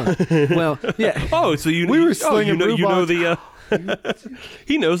 Yeah, well... Well, yeah. Oh, so you... We were slinging you know the...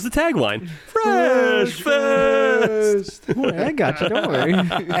 he knows the tagline. Fresh Fest! Boy, I got you. Don't worry.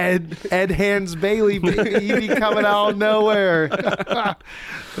 Ed Hands Bailey, baby, he be coming out of nowhere.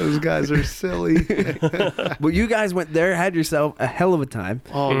 Those guys are silly. But you guys went there, had yourself a hell of a time.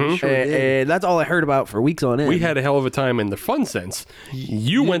 Oh, we sure did. And that's all I heard about for weeks on end. We had a hell of a time in the fun sense.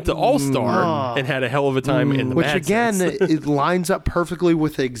 You went to All-Star and had a hell of a time in the Which bad again, sense. it lines up perfectly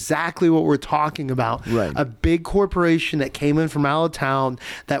with exactly what we're talking about. Right. A big corporation that came in from out of town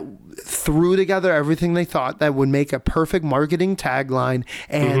that threw together everything they thought that would make a perfect marketing tagline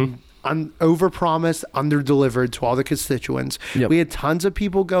and overpromised, underdelivered to all the constituents. Yep. We had tons of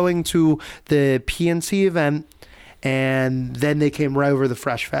people going to the PNC event. And then they came right over the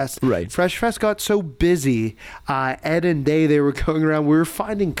Fresh Fest. Right. Fresh Fest got so busy. Ed and Day, they were going around. We were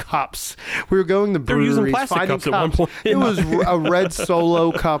finding cups. We were going to They were breweries. using plastic finding cups at one point. It was a Red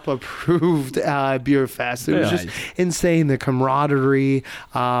Solo Cup approved beer fest. It was just insane, the camaraderie.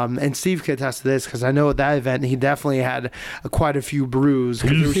 And Steve could attest to this because I know at that event he definitely had quite a few brews.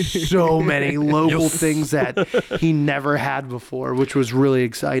 There were so many local things that he never had before, which was really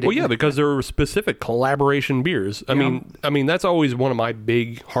exciting. Well, yeah, because there were specific collaboration beers. I mean, that's always one of my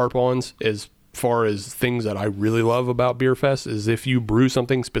big harp-ons as far as things that I really love about Beer Fest is if you brew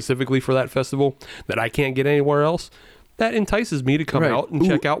something specifically for that festival that I can't get anywhere else, that entices me to come out and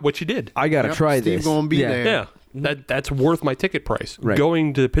check out what you did. I got to try Steve this. gonna be there. Yeah. That's worth my ticket price. Right.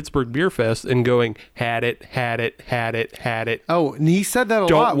 Going to Pittsburgh Beer Fest and going, had it. Oh, and he said that a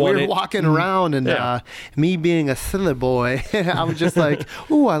Don't lot. We want were it. walking around, and Yeah. me being a silly boy, I was just like,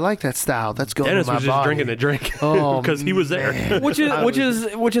 "Ooh, I like that style. That's going Dennis to my was just body." drinking a drink Oh, because he was there. Which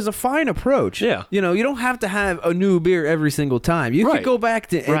is a fine approach. Yeah. You don't have to have a new beer every single time. You Right. could go back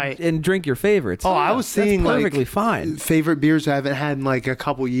to and drink your favorites. Oh, I was seeing that's perfectly like fine. favorite beers I haven't had in like a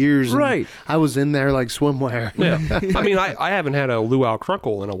couple years. and Right. I was in there like swimwear. Yeah. I mean, I haven't had a Luau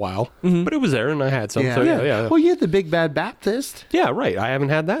Crunkle in a while, but it was there and I had some. So yeah. Well, you had the Big Bad Baptist. Yeah, right. I haven't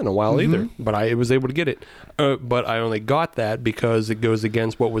had that in a while either, but I was able to get it. But I only got that because it goes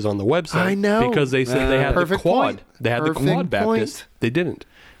against what was on the website. I know. Because they said they had the Perfect quad. point. They had the Perfect quad Baptist. point. They didn't.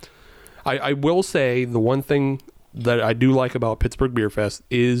 I will say the one thing that I do like about Pittsburgh Beer Fest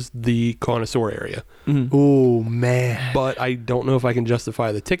is the connoisseur area. Oh man! But I don't know if I can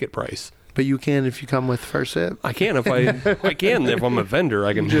justify the ticket price. But you can if you come with first sip. I can if if I'm a vendor,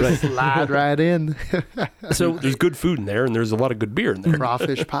 I can Just slide right in. So There's good food in there and there's a lot of good beer in there.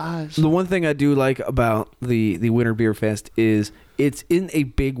 Crawfish pies. the one thing I do like about the Winter Beer Fest is it's in a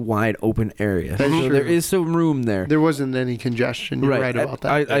big, wide open area. So true. there is some room there. There wasn't any congestion. You're right about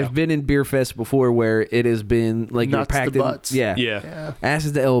that. I've been in beer fest before where it has been like you're Nuts to packed in. butts. Yeah.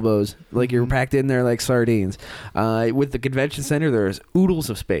 Asses to elbows, like you're packed in there like sardines. With the convention center, there's oodles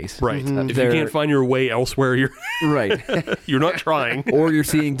of space. Right. If There- you can't find your way elsewhere, you're Right. you're not trying. Or you're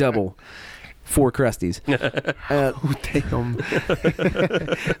seeing double. 4 crusties. Damn.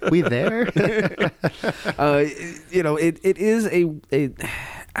 We there? It is a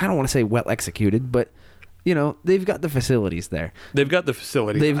I don't want to say well executed, but they've got the facilities there. They've got the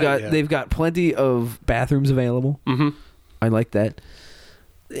facility. They've got plenty of bathrooms available. Mm-hmm. I like that.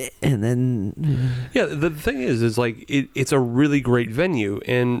 And then Yeah, the thing is like it's a really great venue,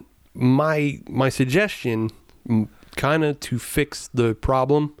 and my suggestion, kind of to fix the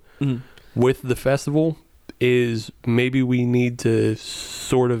problem with the festival, is maybe we need to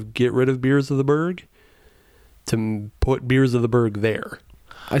sort of get rid of Beers of the Berg to put Beers of the Berg there.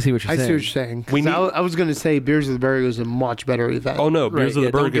 I see what you're I saying. see what you're saying. 'Cause We need- I was going to say Beers of the Berg was a much better event. Oh no, Beers of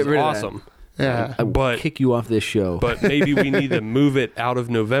the don't Berg get is rid of that. awesome. Yeah. I will But- kick you off this show. But maybe we need to move it out of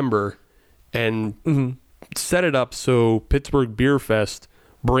November and set it up so Pittsburgh Beer Fest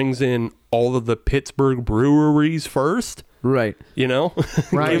brings in all of the Pittsburgh breweries first. right.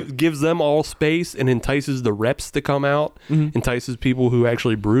 Right. Gives them all space and entices the reps to come out, entices people who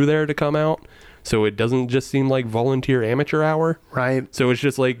actually brew there to come out. So it doesn't just seem like volunteer amateur hour. Right. So it's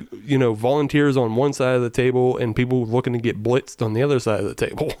just like, volunteers on one side of the table and people looking to get blitzed on the other side of the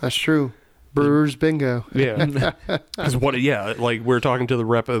table. That's true. Brewers bingo. Yeah. Like we're talking to the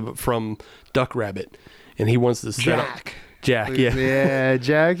rep from Duck Rabbit, and he wants to set up Jack, yeah. Yeah,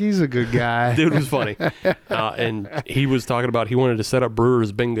 Jack, he's a good guy. Dude was funny. And he was talking about he wanted to set up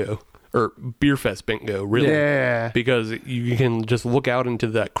Brewers Bingo or Beer Fest Bingo, really. Yeah. Because you can just look out into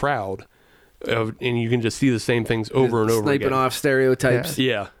that crowd and you can just see the same things over and over Sniping again. off stereotypes.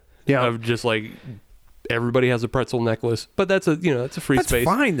 Yeah. Yeah. Of just like everybody has a pretzel necklace, but that's a free That's space.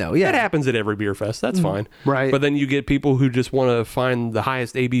 fine though. Yeah. That happens at every beer fest. That's fine. Right. But then you get people who just want to find the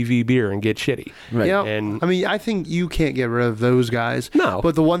highest ABV beer and get shitty. Right. Yeah, And- I mean, I think you can't get rid of those guys. No.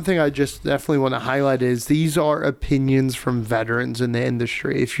 But the one thing I just definitely want to highlight is these are opinions from veterans in the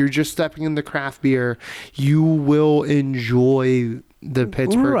industry. If you're just stepping into craft beer, you will enjoy the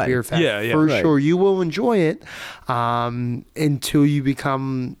Pittsburgh Right. Beer Fest. Yeah, For right. sure. You will enjoy it until you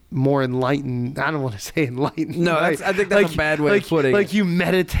become more enlightened. I don't want to say enlightened. No, right? I think that's a bad way of putting Like it. you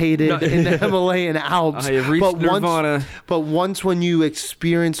meditated in the Himalayan Alps. I have reached nirvana. But once when you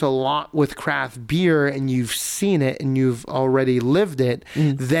experience a lot with craft beer and you've seen it and you've already lived it,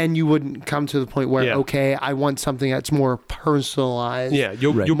 then you wouldn't come to the point where, Yeah. okay, I want something that's more personalized. Yeah,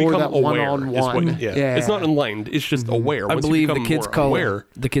 you'll Right. you'll More become that aware. one-on-one. Is what, yeah. Yeah. It's not enlightened. It's just aware. I Once you believe the become kids more call aware,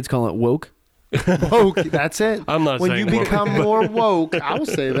 it woke. Woke, that's it. I'm not when saying you woke. become more woke, I'll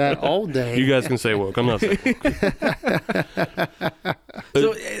say that all day. You guys can say woke. I'm not saying.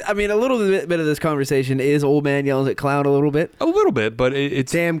 So I mean, a little bit of this conversation is old man yells at clown a little bit. A little bit, but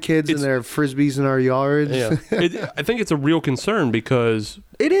it's Damn kids and it's- their frisbees in our yards. Yeah, I think it's a real concern because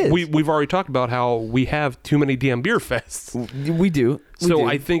It is. We've already talked about how we have too many damn beer fests. We do. So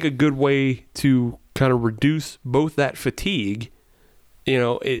I think a good way to kind of reduce both that fatigue,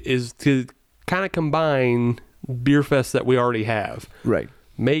 is to kind of combine beer fests that we already have. right.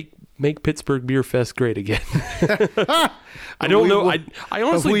 Make Pittsburgh Beer Fest great again. I don't know. I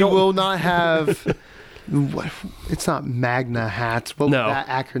honestly we don't. will not have. It's not Magna hats. What No. would that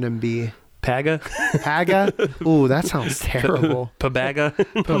acronym be? Paga, PAGA? Ooh, that sounds terrible. Pabaga,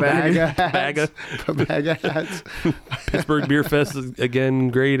 PAGA hats. Paga. PAGA hats. Pittsburgh Beer Fest is again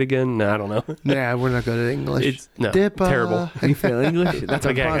great again. No, I don't know. Nah, we're not good at English. It's no Dippa. terrible. You fail English? That's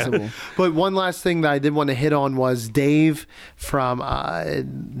Okay. impossible. But one last thing that I did want to hit on was Dave from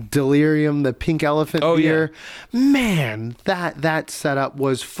Delirium, the Pink Elephant Oh, beer. Man, that setup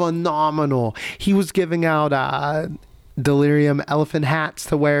was phenomenal. He was giving out Delirium elephant hats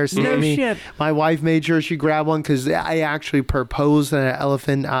to wear. Sammy, shit. my wife made sure she grabbed one because I actually proposed at an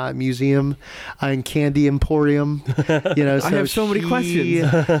elephant museum and candy emporium. So I have so many questions.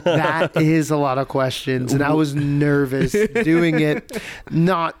 That is a lot of questions, and I was nervous doing it.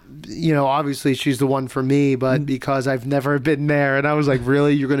 Not, obviously she's the one for me, but because I've never been there, and I was like,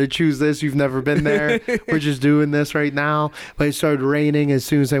 really, you're going to choose this? You've never been there? We're just doing this right now. But it started raining as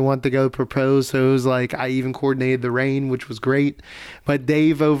soon as I went to go propose, so it was like I even coordinated the rain champagne, which was great. But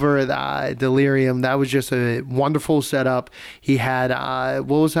Dave over at Delirium, that was just a wonderful setup. He had,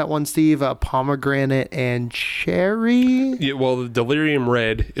 what was that one, Steve? Pomegranate and cherry? Yeah, well, the Delirium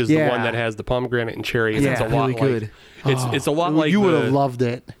Red is the one that has the pomegranate and cherry. And Yeah, it's a lot really good. It's a lot like you would have the- loved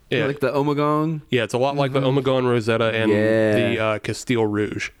it. Yeah, Like the Omagong. yeah, it's a lot like the Omegon Rosetta and Yeah. the Castile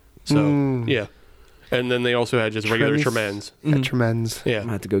Rouge. So yeah, and then they also had just regular Tremens. Tremens. Yeah, I'm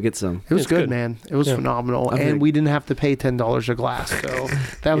gonna have to go get some. It was It's good, good. man. It was phenomenal. I'm And gonna- we didn't have to pay $10 a glass, so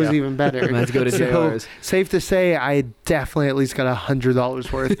that was Yeah. even better. gonna have to go to JR's. Safe to say, I definitely at least got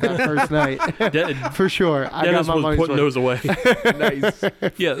 $100 worth that first night. For sure. I Dennis got my was money's putting worth. those away. Nice.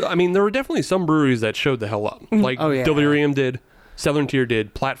 Yeah, I mean, there were definitely some breweries that showed the hell up. Like Oh, yeah. Delirium did, Southern Tier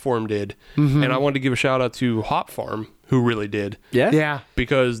did, Platform did, and I wanted to give a shout out to Hop Farm, who really did, Yeah. Yeah.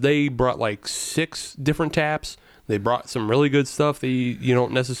 because they brought like 6 different taps. They brought some really good stuff that you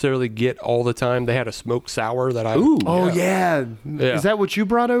don't necessarily get all the time. They had a smoked sour that I Oh, yeah. Yeah. Is that what you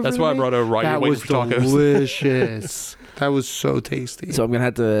brought over? That's to what I me? brought over while you were That waiting was for tacos. delicious. That was so tasty. So I'm gonna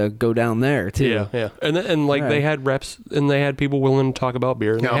have to go down there too. Yeah. And like All they right. had reps and they had people willing to talk about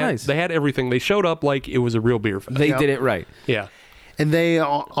beer. And Yeah. Nice. they had everything. They showed up like it was a real beer fest. They Yeah. did it right. Yeah. And they,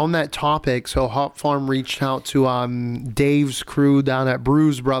 on that topic, so Hop Farm reached out to Dave's crew down at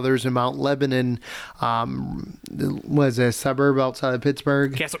Brews Brothers in Mount Lebanon. Was a suburb outside of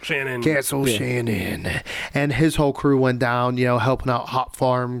Pittsburgh. Castle Shannon. Castle Shannon. And his whole crew went down, helping out Hop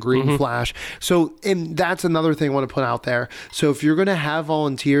Farm, Green Flash. So, and that's another thing I want to put out there. So, if you're going to have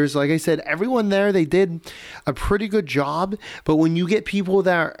volunteers, like I said, everyone there, they did a pretty good job. But when you get people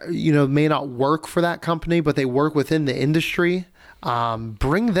that, may not work for that company, but they work within the industry,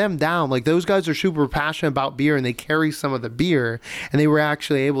 bring them down. Like, those guys are super passionate about beer and they carry some of the beer, and they were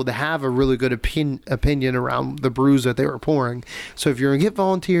actually able to have a really good opinion around the brews that they were pouring. So if you're gonna get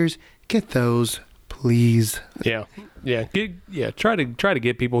volunteers, get those, please. Yeah. Try to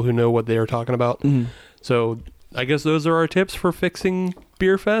get people who know what they are talking about. So I guess those are our tips for fixing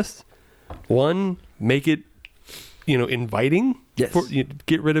Beer Fest. 1, make it inviting. Yes.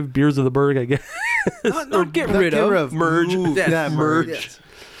 Get rid of Beers of the Berg, I guess. Not get rid of. merge. Ooh, Yes, that merge. Yes.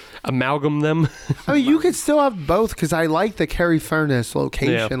 Amalgam them. I mean, you could still have both, because I like the Kerry Furnace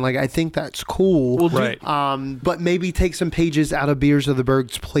location. Yeah. Like, I think that's cool. Right. But maybe take some pages out of Beers of the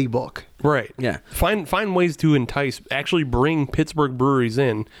Berg's playbook. Right. Yeah. Find ways to actually bring Pittsburgh breweries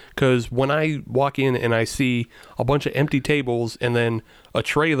in, because when I walk in and I see a bunch of empty tables and then a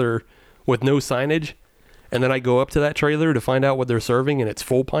trailer with no signage, and then I go up to that trailer to find out what they're serving and it's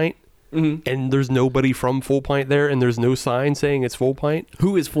Full Pint, and there's nobody from Full Pint there and there's no sign saying it's Full Pint.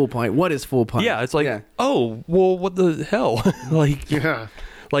 Who is Full Pint? What is Full Pint? Yeah, it's like, oh, well, what the hell? Yeah.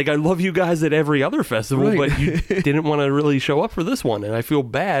 Like, I love you guys at every other festival, Right. but you didn't want to really show up for this one, and I feel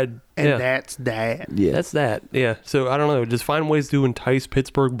bad. And Yeah. that's that. Yeah. That's that. Yeah. So I don't know. Just find ways to entice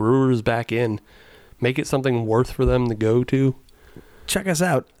Pittsburgh brewers back in. Make it something worth for them to go to. Check us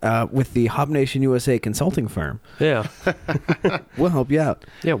out with the Hop Nation USA consulting firm. Yeah. We'll help you out.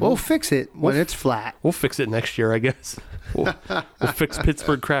 Yeah. We'll We'll fix it when it's flat. fix it next year, I guess. We'll fix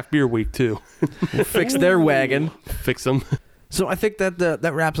Pittsburgh Craft Beer Week too. We'll fix their wagon. Fix them. So I think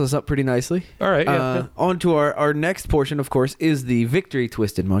that wraps us up pretty nicely. All right. Yeah. On to our next portion, of course, is the Victory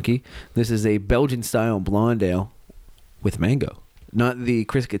Twisted Monkey. This is a Belgian-style blonde ale with mango. Not the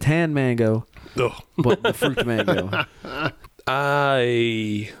Chris Kattan mango, Ugh. but the fruit mango.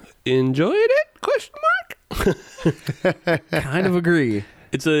 I enjoyed it? Question mark. Kind of agree.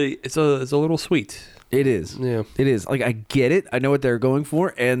 It's a little sweet. It is. Yeah. It is. Like, I get it. I know what they're going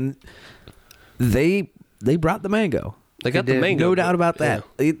for, and they brought the mango. They got the did. mango. No doubt but- about that.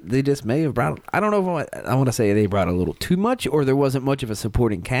 They just may have brought. I don't know if I want to say they brought a little too much, or there wasn't much of a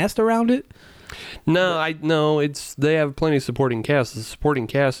supporting cast around it. No, it's they have plenty of supporting cast. The supporting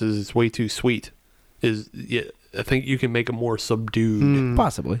cast is it's way too sweet. I think you can make a more subdued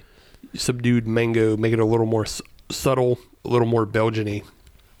mango, make it a little more subtle, a little more Belgian-y.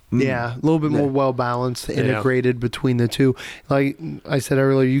 Yeah, a little bit more well balanced, integrated between the two. Like I said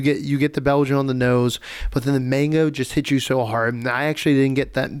earlier, you get the Belgian on the nose, but then the mango just hits you so hard. And I actually didn't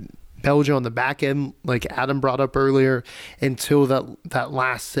get that Belgian on the back end, like Adam brought up earlier, until that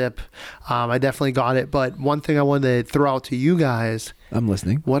last sip. I definitely got it. But one thing I wanted to throw out to you guys: I'm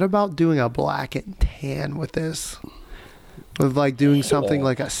listening. what about doing a black and tan with this? With like doing something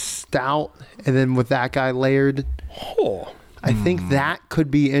like a stout, and then with that guy layered. Oh. I think that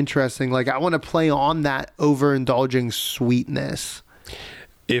could be interesting. Like, I want to play on that overindulging sweetness.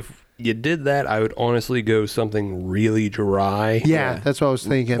 If you did that, I would honestly go something really dry. Yeah, that's what I was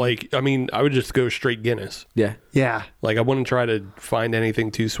thinking. Like, I mean, I would just go straight Guinness. Yeah. yeah. Like, I wouldn't try to find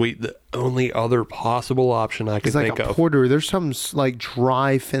anything too sweet. The only other possible option I could It's like think a of. porter. There's some like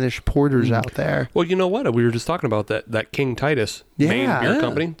dry finished porters out there. Well, you know what? We were just talking about that King Titus Maine Yeah. beer Yeah.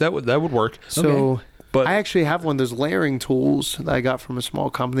 company. That would work. So But- I actually have one of those layering tools that I got from a small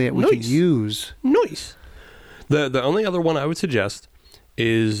company that we can Nice. use. Nice. The only other one I would suggest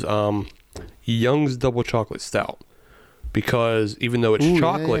is Young's Double Chocolate Stout, because even though it's Ooh,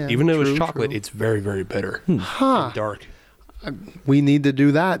 chocolate, yeah, even though true, it's chocolate, true. it's very, very bitter Huh. and dark. We need to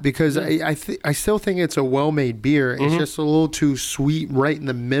do that because I still think it's a well-made beer. It's just a little too sweet right in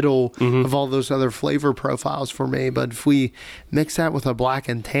the middle of all those other flavor profiles for me. But if we mix that with a black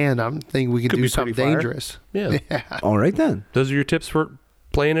and tan, I'm thinking we could Could do be something pretty fire. dangerous. Yeah. All right then. Those are your tips for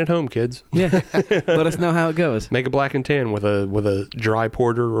playing at home, kids. Yeah. Let us know how it goes. Make a black and tan with a dry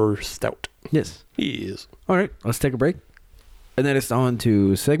porter or stout. Yes. Yes. All right. Let's take a break. And then it's on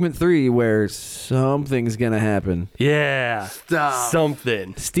to segment 3 where something's going to happen. Yeah.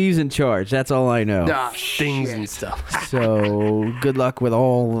 Something. Steve's in charge. That's all I know. Ah, Things shit. and stuff. So good luck with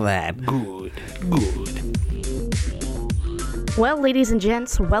all that. Good. Well, ladies and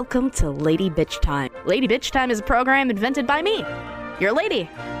gents, welcome to Lady Bitch Time. Lady Bitch Time is a program invented by me. You're a lady.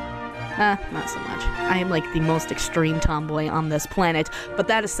 Not so much. I am like the most extreme tomboy on this planet. But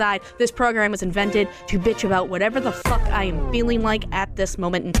that aside, this program was invented to bitch about whatever the fuck I am feeling like at this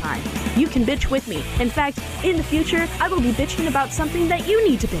moment in time. You can bitch with me. In fact, in the future, I will be bitching about something that you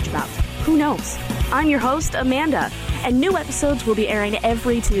need to bitch about. Who knows? I'm your host, Amanda, and new episodes will be airing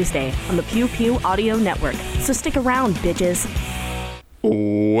every Tuesday on the Pew Pew Audio Network. So stick around, bitches.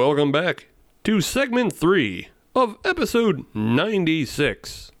 Welcome back to segment 3 of episode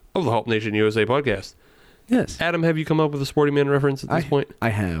 96 of the Hulk Nation USA podcast. Yes. Adam, have you come up with a Sporty Man reference at this point? I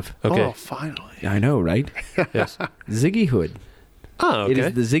have. Okay. Oh, finally. I know, right? Yes. Ziggy Hood. Oh, okay.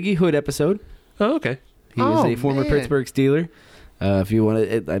 It is the Ziggy Hood episode. Oh, okay. He Oh, is a former man. Pittsburgh Steeler. If you want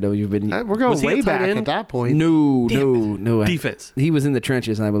to, I know you've been. We're going Was he a way tight back end? at that point. No. Defense. He was in the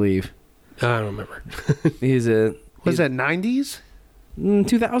trenches, I believe. I don't remember. He's a. Was that 90s?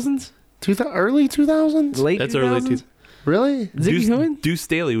 2000s? Early 2000s? Late That's 2000s? early. Really? Ziggy Hood? Deuce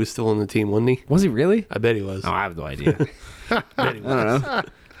Staley was still on the team, wasn't he? Was he really? I bet he was. Oh, I have no idea. I bet he I don't know.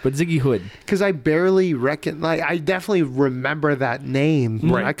 But Ziggy Hood. Because I barely I definitely remember that name. But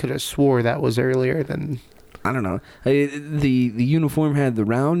Right. I could have swore that was earlier than. I don't know. The uniform had the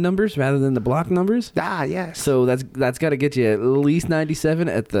round numbers rather than the block numbers. Ah, yes. So that's got to get you at least 97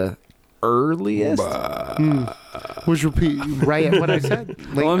 at the earliest. Was repeat right at what I said.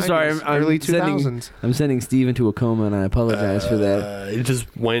 Late I'm sorry. 90s, I'm early sending, 2000s. I'm sending Steve into a coma, and I apologize for that. It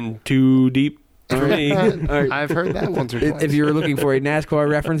just went too deep for me. I've heard that once or twice. If you were looking for a NASCAR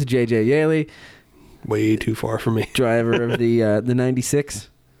reference, J.J. Yaley, Way too far for me. driver of the 96,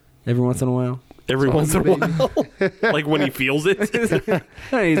 every once in a while. Every once in a while. Like when he feels it.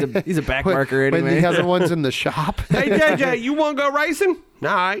 He's a back marker when anyway. the other one's in the shop. Hey, JJ, you want to go racing? All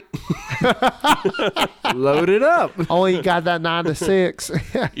right. Load it up. Only got that 9 to 6.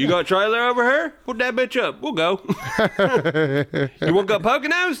 You got a trailer over here? Put that bitch up. We'll go. You want to go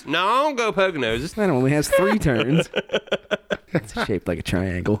Poconos? No, I don't go Poconos. That only has 3 turns. It's shaped like a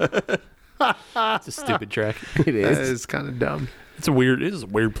triangle. It's a stupid track. It That is. is kind of dumb. It is a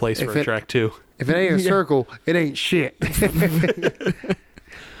weird place for a track, too. If it ain't a circle, it ain't shit.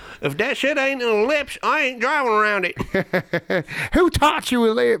 If that shit ain't in a lips, I ain't driving around it. Who taught you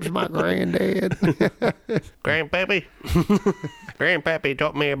ellipse? My granddad. Grandpappy. Grandpappy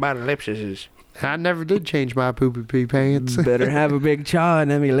taught me about ellipses. I never did change my poopy pee pants. Better have a big chaw and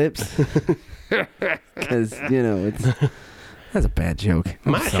them lips. Because, that's a bad joke.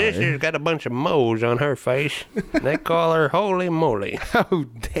 I'm My sorry. sister's got a bunch of moles on her face. They call her Holy Moly. Oh,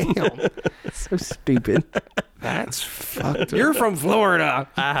 damn. So stupid. That's fucked up. You're from Florida.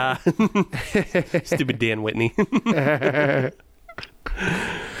 Stupid Dan Whitney.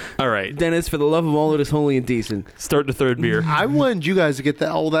 All right. Dennis, for the love of all that is holy and decent. Start the third beer. I wanted you guys to get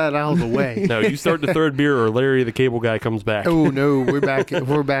all that out of the way. No, you start the third beer or Larry the Cable Guy comes back. Oh no, we're back.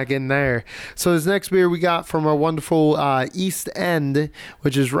 We're back in there. So this next beer we got from our wonderful East End,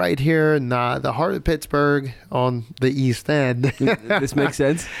 which is right here in the heart of Pittsburgh on the East End. This makes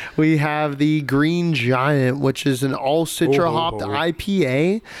sense. We have the Green Giant, which is an all citra hopped Oh.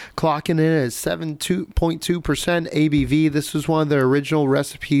 IPA, clocking in at 7.2% ABV. This was one of the original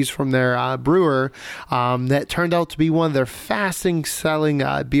recipes from their brewer that turned out to be one of their fastest selling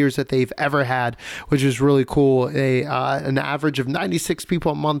beers that they've ever had, which is really cool. An average of 96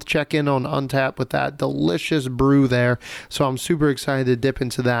 people a month check in on Untappd with that delicious brew there. So I'm super excited to dip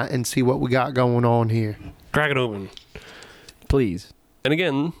into that and see what we got going on here. Crack it open. Please. And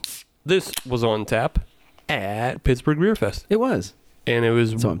again, this was on tap at Pittsburgh Beer Fest. It was. And it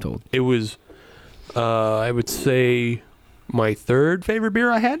was, So I'm told. It was, I would say, my third favorite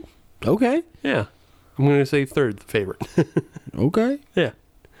beer I had. Okay. Yeah. I'm going to say third favorite. Okay. Yeah.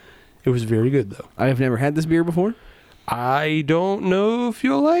 It was very good, though. I have never had this beer before. I don't know if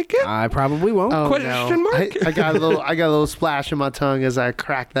you'll like it. I probably won't. Oh, Question no. mark? I got a little splash in my tongue as I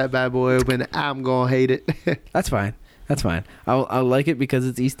crack that bad boy open. I'm gonna hate it. That's fine. That's fine. I'll like it because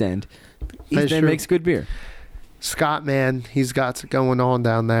it's East End. That's East End true. makes good beer. Scott, man, he's got it going on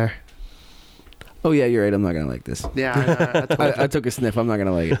down there. Oh, yeah, you're right. I'm not going to like this. Yeah, I told I took a sniff. I'm not going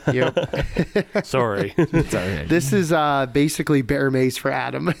to like it. you. Yep. Sorry. It's all right. This is basically bear mace for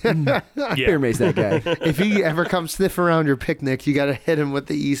Adam. Beer makes that guy. If he ever comes sniff around your picnic, you got to hit him with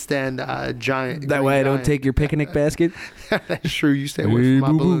the East End giant. That green way I don't giant. take your picnic basket. That's true. You stay away from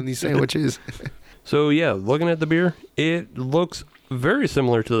my bologna sandwiches. So, yeah, looking at the beer, it looks very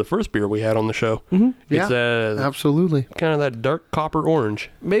similar to the first beer we had on the show. Mm-hmm. It's Absolutely. kind of that dark copper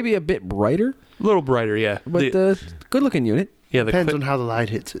orange. Maybe a bit brighter, A little brighter, yeah. but good-looking unit. yeah, Depends on how the light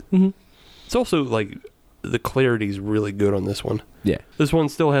hits it. it's also like the clarity's really good on this one. Yeah. This one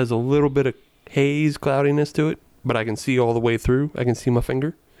still has a little bit of haze cloudiness to it, but I can see all the way through. I can see my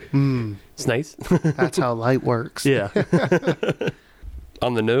finger. It's nice. That's how light works. Yeah.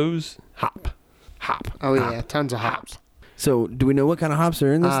 On the nose, hop. Oh, yeah. Tons of hops. So, do we know what kind of hops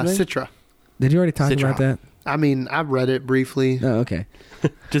are in this thing? Citra. Did you already talk Citra. about that? I mean, I read it briefly. Oh, okay.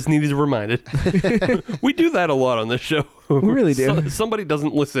 Just needed to remind it. We do that a lot on this show. We really do. Somebody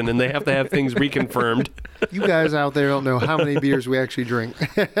doesn't listen and they have to have things reconfirmed. You guys out there don't know how many beers we actually drink.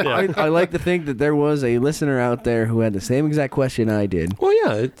 I like to think that there was a listener out there who had the same exact question I did. Well,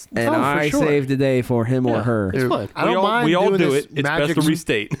 yeah, it's And for I sure. saved the day for him or Yeah. her. It's fine. I don't mind we all doing do this it. It's best magic- to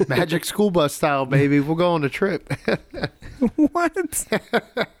restate. Magic school bus style, baby. We'll go on a trip. What?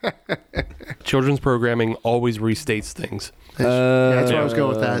 Children's programming always restates things. That's where I was going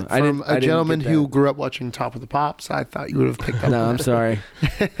with that. I From didn't- I a didn't gentleman get who that. grew up watching Top of the Pops, I thought you would have picked up No, on I'm that. sorry.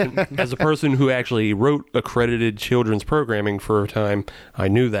 As a person who actually wrote accredited children's programming for a time, I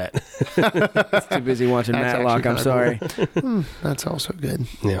knew that. Too busy watching That's Matlock. I'm actually sorry. That's also good.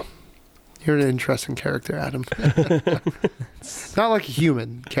 Yeah. You're an interesting character, Adam. Not like a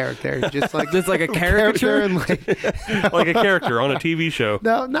human character, just like Just like a caricature? and like, Like a character on a TV show.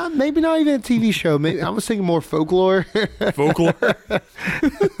 no, maybe not even a TV show. Maybe I was thinking more folklore. Folklore.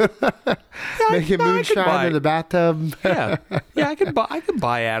 Making no, I could moonshine buy- in the bathtub. Yeah. Yeah, I could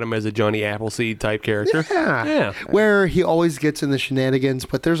buy Adam as a Johnny Appleseed type character. Yeah. Where he always gets in the shenanigans,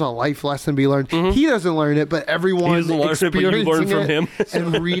 but there's a life lesson to be learned. He doesn't learn it, but everyone He doesn't learn it, but you learn experiencing from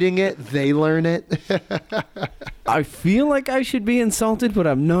him. and reading it, they learn it. I feel like I should be insulted, but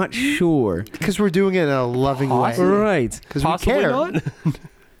I'm not sure. Because we're doing it in a loving way. Right. Because we Possibly care. not.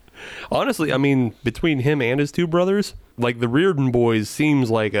 Honestly, I mean, between him and his two brothers, like the Reardon Boys seems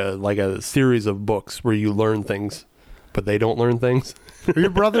like a series of books where you learn things, but they don't learn things. Are your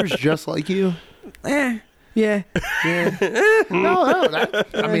brothers just like you? Yeah. No,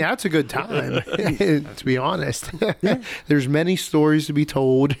 I mean, that's a good time, to be honest. There's many stories to be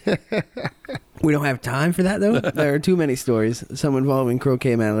told. We don't have time for that, though. There are too many stories. Some involving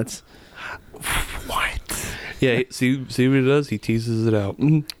croquet mallets. What? Yeah, see what he does? He teases it out.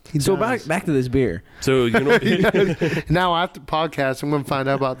 So back to this beer. So, you know, Now, after the podcast, I'm going to find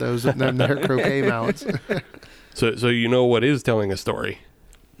out about those and their croquet mallets. so you know what is telling a story?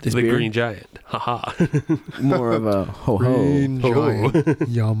 This The beer? Green Giant. Haha. More of a ho-ho. Green giant.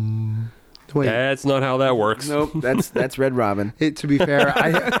 Yum. Wait, That's not how that works. Nope, that's Red Robin. to be fair,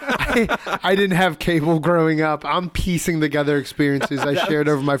 I didn't have cable growing up. I'm piecing together experiences I shared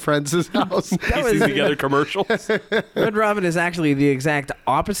over my friend's house. Piecing together commercials. Red Robin is actually the exact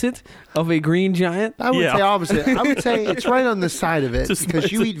opposite of a green giant. I would Yeah. say opposite. I would say it's right on the side of it Just-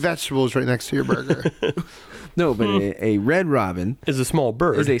 because you eat vegetables right next to your burger. No, but a Red Robin Is a small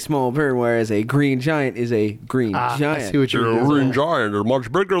bird. is a small bird, whereas a green giant is a green I giant. see what you're A doing. green giant is much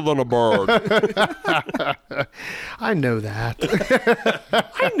bigger than a bird. I know that.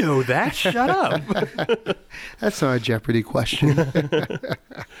 I know that. Shut up. That's not a Jeopardy question.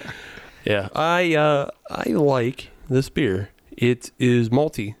 Yeah, I like this beer. It is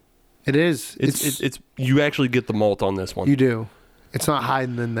malty. It is. It's you actually get the malt on this one. You do. It's not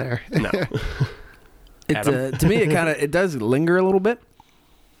hiding in there. No. It's to me, it does linger a little bit.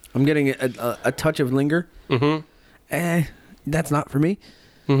 I'm getting a touch of linger. Mm-hmm. That's not for me.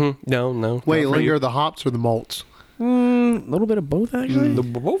 Mm-hmm. No. Wait, not for linger you. the hops or the malts? A little bit of both, actually. The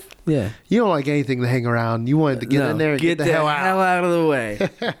both? Yeah. You don't like anything to hang around. You wanted to get in there and get the hell out. of the way.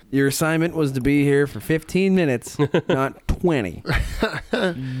 Your assignment was to be here for 15 minutes, not 20.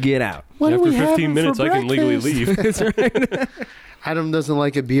 Get out. What are After we 15 having minutes, for I can legally breakfast? leave. Adam doesn't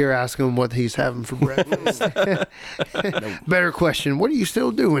like a beer. Ask him what he's having for breakfast. Better question. What are you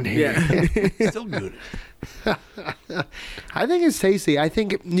still doing here? Yeah. Still good. I think it's tasty. I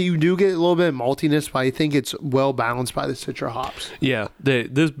think you do get a little bit of maltiness, but I think it's well balanced by the Citra hops. Yeah,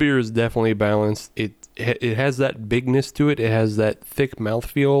 this beer is definitely balanced. It has that bigness to it. It has that thick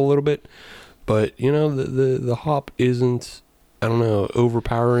mouthfeel a little bit, but you know the hop isn't, I don't know,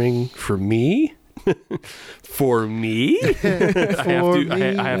 overpowering for me. For me,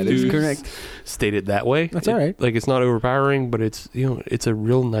 I have to correct. state it that way. That's all right. Like it's not overpowering, but it's it's a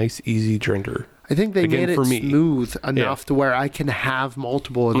real nice, easy drinker. I think they Again, made it for me. smooth enough to where I can have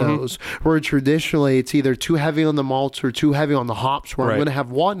multiple of those. Where traditionally it's either too heavy on the malts or too heavy on the hops, where I'm Right. going to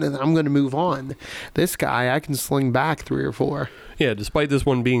have one and then I'm going to move on. This guy, I can sling back 3 or 4. Yeah, despite this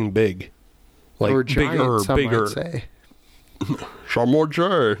one being big, like Or giant, some bigger. might say. Some would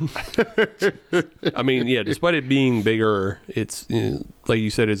say. I mean, yeah, despite it being bigger, it's like you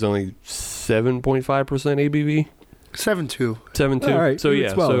said, it's only 7.5% ABV. 7.2. 7.2. All right, So it's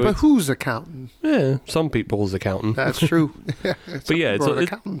yeah, 12. so But it's, who's accounting? some people's accounting. That's true. But yeah, people are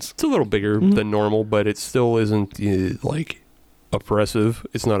it's accountants. a little bigger than normal, but it still isn't like oppressive.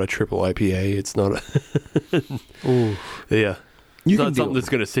 It's not a triple IPA. It's not a Ooh. yeah. You It's can not deal something with that's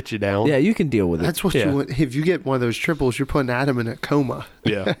gonna sit you down. Yeah, you can deal with it. That's what Yeah. you want. If you get one of those triples, you're putting Adam in a coma.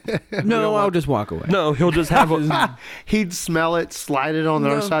 Yeah. No, I'll just walk away. No, he'll just have a He'd smell it, slide it on the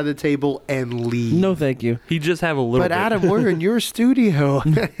other No. side of the table, and leave. No, thank you. he just have a little. But bit. Adam, we're in your studio.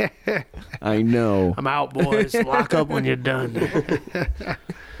 I know. I'm out, boys. Lock up when you're done.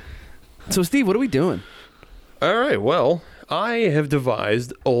 So, Steve, what are we doing? All right. Well, I have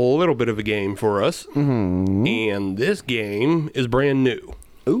devised a little bit of a game for us, and this game is brand new.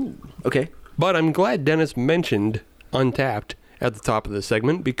 Ooh, okay. But I'm glad Dennis mentioned Untapped at the top of this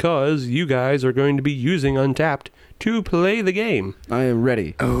segment because you guys are going to be using Untapped to play the game. I am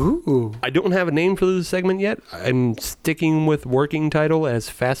ready. Ooh. I don't have a name for this segment yet. I'm sticking with working title as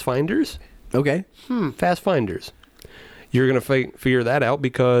Fast Finders. Okay. Fast Finders. You're going to figure that out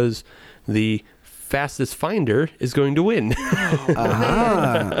because the fastest finder is going to win.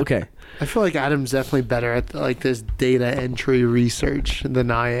 Ah, okay. I feel like Adam's definitely better at like this data entry research than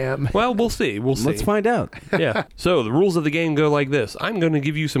I am. Well, we'll see. We'll see. Let's find out. Yeah. So the rules of the game go like this. I'm going to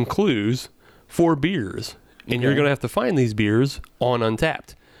give you some clues for beers, and you're going to have to find these beers on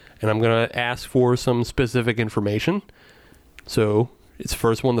Untapped. And I'm going to ask for some specific information. So it's the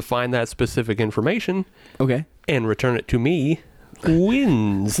first one to find that specific information Okay. and return it to me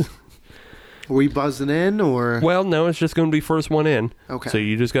wins. Are we buzzing in or? Well, no, it's just going to be first one in. Okay. So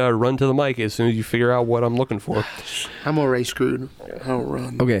you just got to run to the mic as soon as you figure out what I'm looking for. I'm already screwed. I don't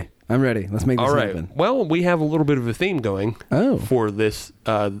run. Okay. I'm ready. Let's make this All right. happen. Well, we have a little bit of a theme going for this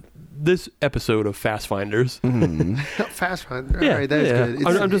this episode of Fast Finders. Fast Finder. All right, that's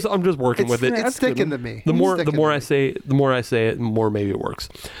good. I'm just working with it. It's sticking to me. The more It's sticking the more I say it, the more maybe it works.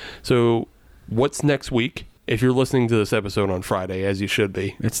 So, what's next week? If you're listening to this episode on Friday, as you should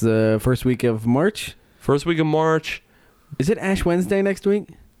be, It's the first week of March. first week of March, Is it Ash Wednesday next week?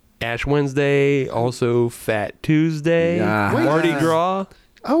 Ash Wednesday, also Fat Tuesday, Ah. Wait. Mardi Gras.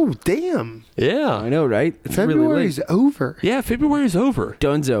 Oh, damn. Yeah, I know, right? It's really February's late. over. yeah. February's over.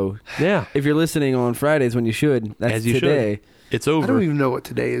 Dunzo. Yeah, If you're listening on Fridays when you should, that's as you today. should. It's I over. don't even know what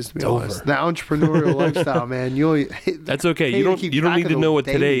today is, to be honest. over. The entrepreneurial lifestyle, man. That's okay. Can't You don't keep you don't track need of to know the what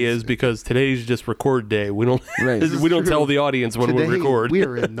today days. is because today's just record day. We don't Right. we don't true. tell the audience when Today, we record. we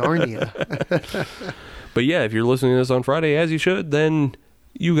are in Narnia. But yeah, if you're listening to this on Friday, as you should, then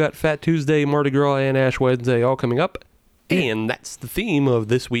you got Fat Tuesday, Mardi Gras, and Ash Wednesday all coming up. And that's the theme of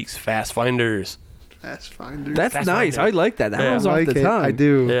this week's Fast Finders. That's fine. That's nice. I like that. That Yeah. was I off like the it. tongue. I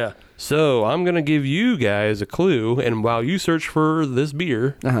do. Yeah. So I'm going to give you guys a clue, and while you search for this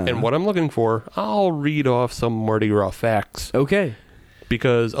beer and what I'm looking for, I'll read off some Mardi Gras facts. Okay.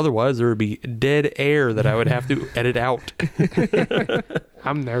 Because otherwise there would be dead air that I would have to edit out.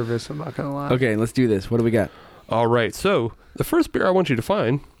 I'm nervous. I'm not gonna lie. Okay, let's do this. What do we got? All right. So the first beer I want you to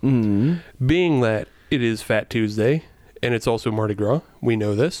find, being that it is Fat Tuesday and it's also Mardi Gras, we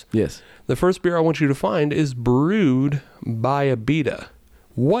know this. Yes. The first beer I want you to find is brewed by Abita.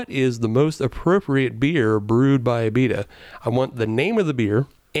 What is the most appropriate beer brewed by Abita? I want the name of the beer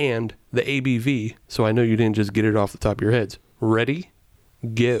and the ABV, so I know you didn't just get it off the top of your heads. Ready?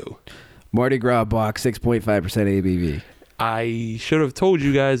 go. Mardi Gras box, 6.5% ABV. I should have told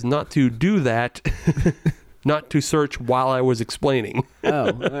you guys not to do that, not to search while I was explaining. Oh,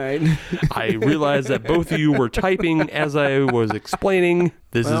 all right. I realized that both of you were typing as I was explaining.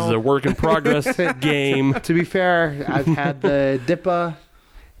 This is a work in progress game. To be fair, I've had the DIPA,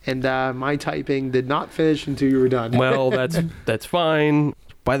 and my typing did not finish until you were done. Well, that's fine.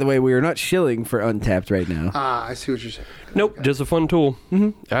 By the way, we are not shilling for Untapped right now. I see what you're saying. Nope, just a fun tool.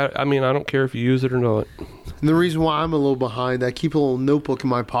 I mean, I don't care if you use it or not. And the reason why I'm a little behind, I keep a little notebook in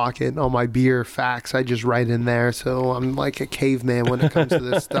my pocket. All my beer facts, I just write in there. So I'm like a caveman when it comes to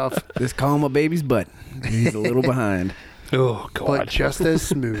this stuff. Just call him a baby's butt. He's a little behind. Oh, God. But just as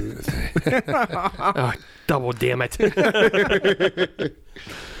smooth. Oh, double damn it.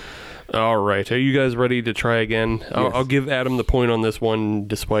 All right. Are you guys ready to try again? Yes. I'll give Adam the point on this one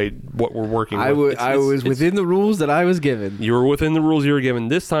despite what we're working with. I was within the rules that I was given. You were within the rules you were given.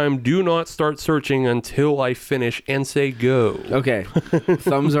 This time, do not start searching until I finish and say go. Okay.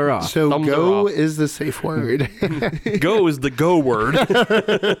 Thumbs are off. So Thumbs are go off. is the safe word. Go is the go word.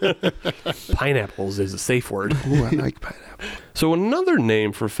 Pineapples is a safe word. Ooh, I like pineapple. So another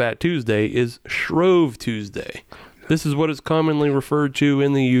name for Fat Tuesday is Shrove Tuesday. This is what is commonly referred to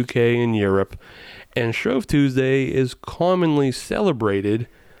in the UK and Europe, and Shrove Tuesday is commonly celebrated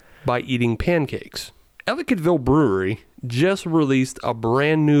by eating pancakes. Ellicottville Brewery just released a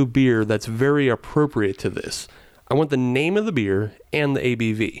brand new beer that's very appropriate to this. I want the name of the beer and the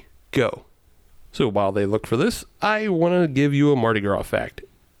ABV. Go. So while they look for this, I want to give you a Mardi Gras fact.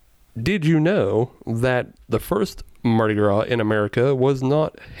 Did you know that the first Mardi Gras in America was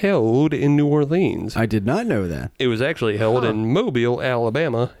not held in New Orleans? I did not know that. It was actually held in Mobile,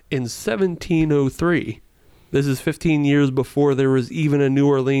 Alabama in 1703. This is 15 years before there was even a New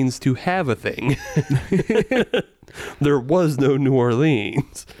Orleans to have a thing. There was no New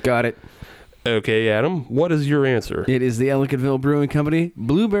Orleans. Got it. Okay, Adam, what is your answer? It is the Ellicottville Brewing Company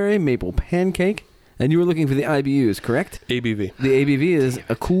Blueberry Maple Pancake. And you were looking for the IBUs, correct? ABV. The ABV is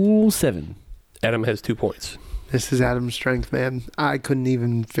a cool 7. Adam has 2 points. This is Adam's strength, man. I couldn't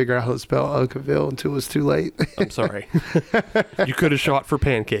even figure out how to spell Ellicottville until it was too late. I'm sorry. You could have shot for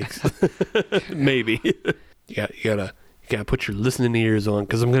pancakes. Maybe. You gotta put your listening ears on,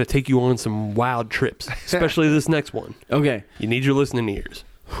 because I'm gonna take you on some wild trips, especially this next one. Okay. You need your listening ears.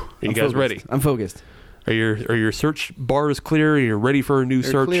 Are you guys ready? I'm focused. Are your search bars clear? Are you ready for a new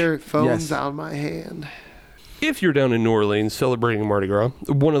They're search? clear. Phone's Yes. out of my hand. If you're down in New Orleans celebrating Mardi Gras,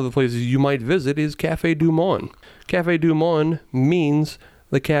 one of the places you might visit is Café du Monde. Café du Monde means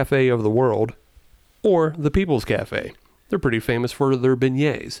the cafe of the world, or the People's Cafe. They're pretty famous for their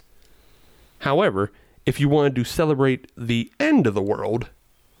beignets. However, if you wanted to celebrate the end of the world,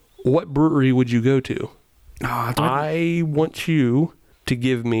 what brewery would you go to? I want you to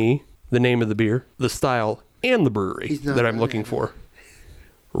give me the name of the beer, the style, and the brewery He's not that I'm ready. looking for.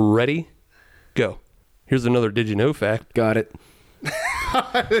 Ready? Go. Here's another Did You Know fact. Got it.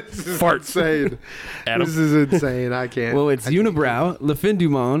 This is Farts. insane. Adam. This is insane. I can't. Well, it's Unibrow, Le Fin du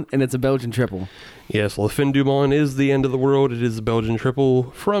Monde, and it's a Belgian triple. Yes, Le Fin du Monde is the end of the world. It is a Belgian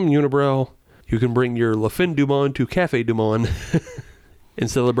triple from Unibrow. You can bring your Le Fin du Monde to Café du Monde and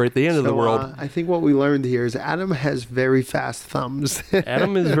celebrate the end of the world. I think what we learned here is Adam has very fast thumbs.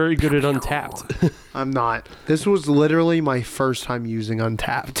 Adam is very good at Untapped. I'm not. This was literally my first time using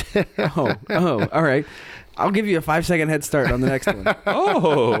Untapped. Oh, all right. I'll give you a 5-second head start on the next one.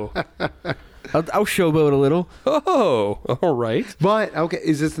 Oh, I'll showboat a little. oh, all right. But, okay,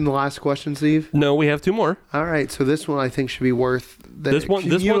 is this in the last question, Steve? No, we have 2 more. All right, so this one I think should be worth the This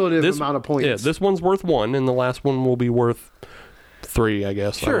cumulative amount of points. Yeah, this one's worth 1, and the last one will be worth 3, I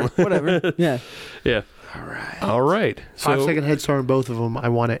guess. I Sure, don't know. whatever. Yeah. Yeah. All right. So 5-second head start on both of them. I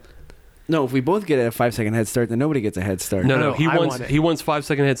want it. No, if we both get a 5-second head start, then nobody gets a head start. no, No, he I wants want it. he wants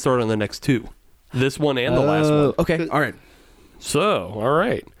 5-second head start on the next 2. This one and the last one. Okay, all right. So, all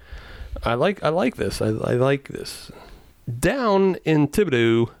right. I like this. I like this. Down in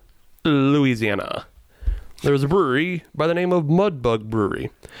Thibodaux, Louisiana, there's a brewery by the name of Mudbug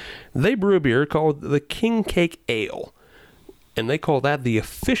Brewery. They brew a beer called the King Cake Ale, and they call that the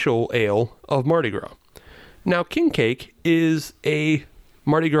official ale of Mardi Gras. Now, King Cake is a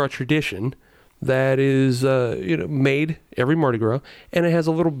Mardi Gras tradition that is made every Mardi Gras, and it has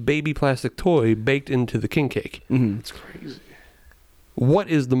a little baby plastic toy baked into the King Cake. It's crazy. What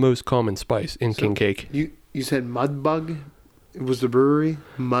is the most common spice in King Cake? You said Mudbug? It was the brewery?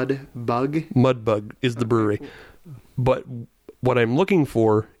 Mudbug? Mudbug is the brewery. But what I'm looking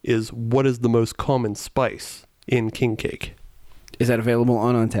for is what is the most common spice in King Cake? Is that available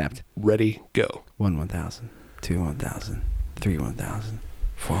on Untapped? Ready, go. 1,000, 2,000, 3,000,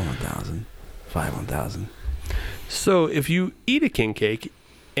 4 1,000. 5 1,000. So if you eat a king cake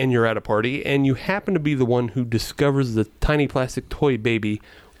and you're at a party and you happen to be the one who discovers the tiny plastic toy baby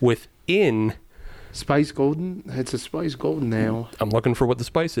within, Spice Golden? It's a Spice Golden now. I'm looking for what the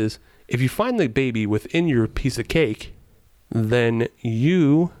spice is. If you find the baby within your piece of cake, then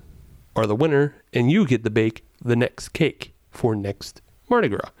you are the winner and you get to bake the next cake for next Mardi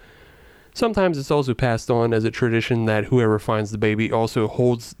Gras. Sometimes it's also passed on as a tradition that whoever finds the baby also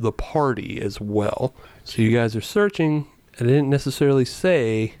holds the party as well. So you guys are searching. I didn't necessarily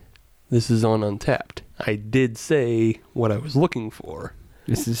say this is on Untapped. I did say what I was looking for.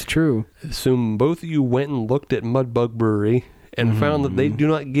 This is true. I assume both of you went and looked at Mudbug Brewery and found that they do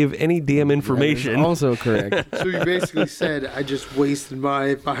not give any damn information. Also correct. So you basically said I just wasted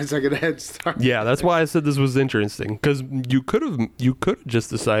my 5-second head start. Yeah, that's why I said this was interesting, because you could have just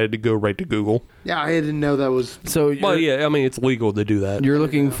decided to go right to Google. Yeah, I didn't know that was. So Well, yeah, I mean it's legal to do that. you're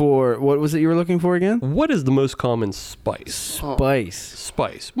looking for, what was it you were looking for again? What is the most common spice? Spice.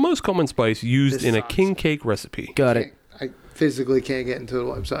 Spice. Most common spice used This in a sucks. king cake recipe. Got it. I physically can't get into the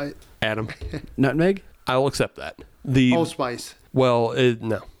website. Adam, Nutmeg? I'll accept that. The Allspice. well,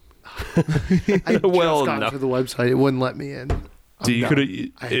 no. I Well, just got no. to the website. It wouldn't let me in. So you done.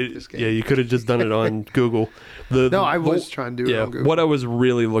 could I hate this have, game. yeah, you could have just done it on Google. No, I was trying to do it on Google. What I was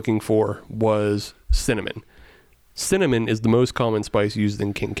really looking for was cinnamon. Cinnamon is the most common spice used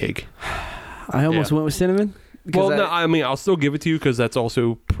in king cake. I almost Yeah. went with cinnamon. Well, Because no, I mean I'll still give it to you because that's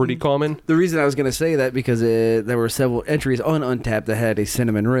also pretty common. the reason I was going to say that because there were several entries on Untapped that had a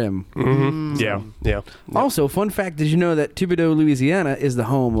cinnamon rim. Mm-hmm. Yeah, yeah. Also, fun fact: did you know that Thibodaux, Louisiana, is the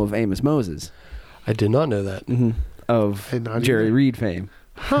home of Amos Moses I did not know that. of Did not Jerry either. Reed fame?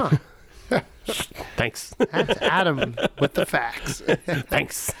 Huh. Thanks. That's Adam with the facts.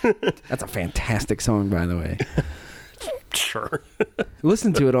 Thanks. That's a fantastic song, by the way. Sure.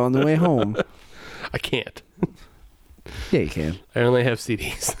 Listen to it on the way home. I can't. Yeah, you can. I only have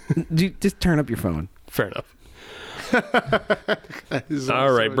CDs. Just turn up your phone. Fair enough. That is All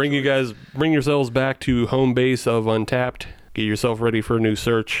also right, a bring choice. yourselves back to home base of Untapped. Get yourself ready for a new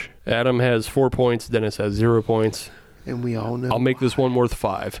search. Adam has 4 points. Dennis has 0 points. And we all know. I'll make this one worth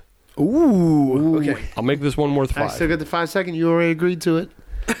 5. Ooh. Okay. I'll make this one worth I 5. still got the 5 second. You already agreed to it.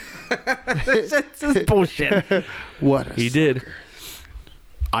 That's bullshit. What? A He did.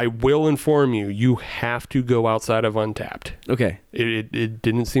 I will inform you, you have to go outside of Untapped. Okay. It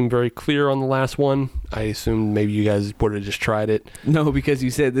didn't seem very clear on the last one. I assumed maybe you guys would have just tried it. No, because you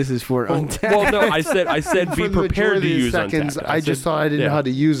said this is for Untapped. Well, no, I said For be the prepared to majority of use seconds, Untapped. I just said- thought I didn't know yeah. how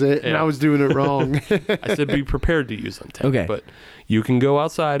to use it, and Yeah. I was doing it wrong. I said be prepared to use Untapped. Okay. But you can go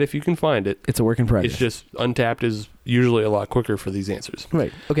outside if you can find it. It's a work in progress. It's just Untapped is usually a lot quicker for these answers.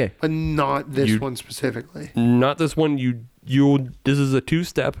 Right. Okay. But not this You- one specifically. Not this one. You'll. This is a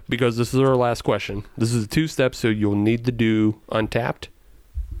 2-step because this is our last question. This is a 2-step, so you'll need to do Untapped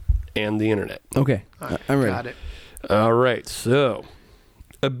and the internet. Okay. I'm ready. Got it. All right. So,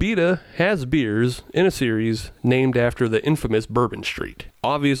 Abita has beers in a series named after the infamous Bourbon Street.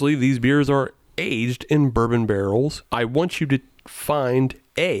 Obviously, these beers are aged in bourbon barrels. I want you to find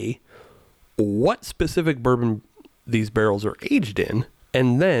what specific bourbon these barrels are aged in,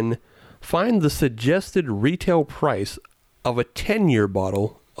 and then find the suggested retail price of a 10-year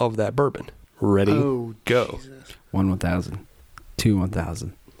bottle of that bourbon. Ready? Oh, Go. Jesus. 1 1,000. 2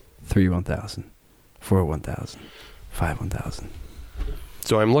 1,000. 3 1,000. 4 1,000. 5 1,000.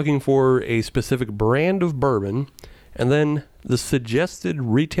 So I'm looking for a specific brand of bourbon and then the suggested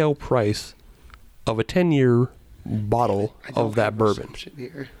retail price of a 10-year bottle I don't of that have bourbon. assumption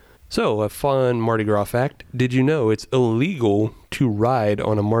here. So, a fun Mardi Gras fact. Did you know it's illegal to ride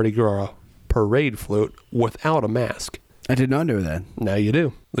on a Mardi Gras parade float without a mask? I did not know that. Now you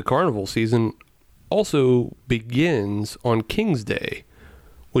do. The carnival season also begins on King's Day,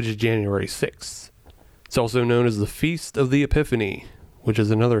 which is January 6th. It's also known as the Feast of the Epiphany, which is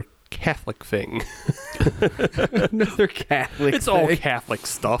another Catholic thing. Another Catholic. It's all Catholic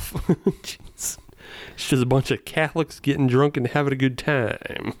stuff. Jeez. It's just a bunch of Catholics getting drunk and having a good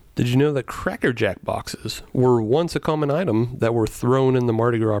time. Did you know that Cracker Jack boxes were once a common item that were thrown in the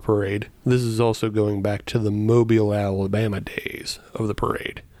Mardi Gras parade? This is also going back to the Mobile, Alabama days of the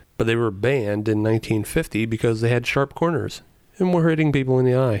parade. But they were banned in 1950 because they had sharp corners and were hitting people in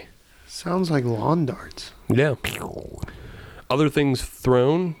the eye. Sounds like lawn darts. Yeah. Other things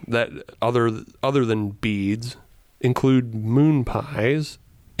thrown that other than beads include moon pies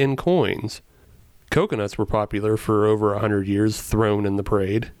and coins. Coconuts were popular for over 100 years, thrown in the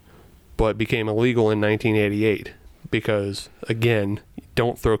parade, but became illegal in 1988 because, again,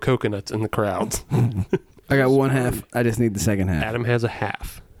 don't throw coconuts in the crowds. I got one half. I just need the second half. Adam has a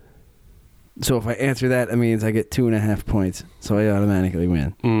half. So if I answer that, it means I get 2.5 points. So I automatically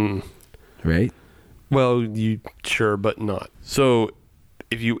win. Right? Well, you sure, but not. So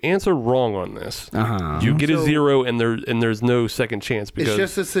if you answer wrong on this, you get a 0, and there's no second chance because It's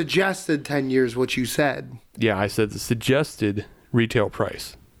just a suggested 10 years, what you said. yeah, I said the suggested retail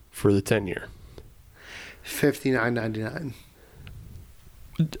price for the 10-year. $59.99.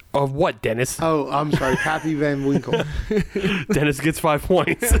 Of what, Dennis? Oh, I'm sorry. Pappy Van Winkle. Dennis gets 5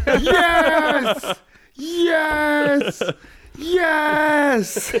 points. Yes! Yes!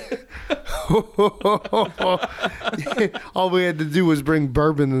 Yes! All we had to do was bring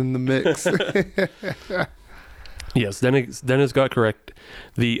bourbon in the mix. Yes, Dennis got correct.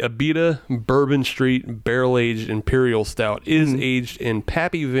 The Abita Bourbon Street Barrel Aged Imperial Stout is aged in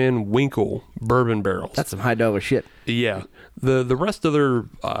Pappy Van Winkle bourbon barrels. That's some high dollar shit. Yeah. The rest of their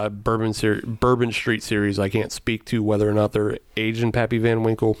Bourbon Street series, I can't speak to whether or not they're aged in Pappy Van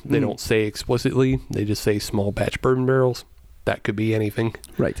Winkle. They don't say explicitly. They just say small batch bourbon barrels. That could be anything.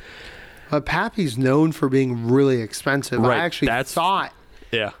 Right. But Pappy's known for being really expensive. Right, I actually thought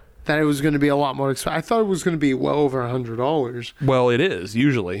Yeah. that it was going to be a lot more expensive. I thought it was going to be well over $100. Well, it is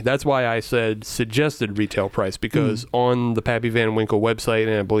usually. That's why I said suggested retail price, because on the Pappy Van Winkle website,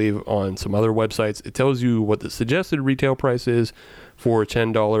 and I believe on some other websites, it tells you what the suggested retail price is for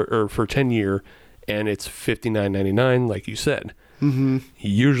 $10 or for 10-year, and it's $59.99, like you said.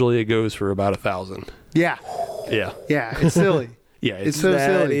 Usually it goes for about $1,000. Yeah. Yeah. Yeah. It's silly. Yeah, It's so That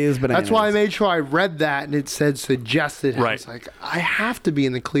silly. is bananas. That's why I made sure I read that and it said suggested. I Right. was like, I have to be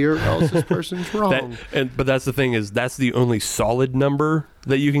in the clear, or else this person's wrong. But that's the thing, is that's the only solid number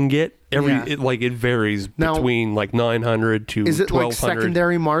that you can get. Yeah. It varies Now, between like 900 to Is it like 1200.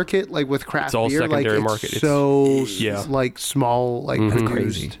 secondary market, like with craft It's all beer? secondary like, market. It's so yeah. like small, like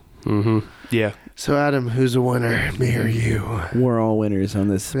produced. Yeah. So Adam, who's the winner? Me or you? We're all winners on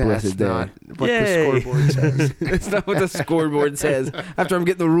this That's blessed day. not what Yay. the scoreboard says. That's not what the scoreboard says. After I'm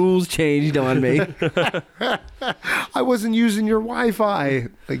getting the rules changed on me. I wasn't using your Wi-Fi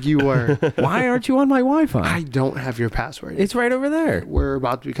like you were. Why aren't you on my Wi-Fi? I don't have your password. It's right over there. We're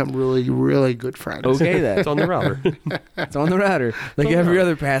about to become really, really good friends. Okay, then. It's on the router. It's on the router. Like every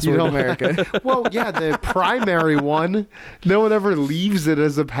other password in America. Well, yeah, the primary one. No one ever leaves it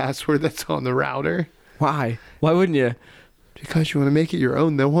as a password that's on the router Why? Why wouldn't you? because you want to make it your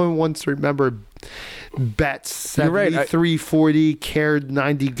own. No one wants to remember Betts You're right. 7340 cared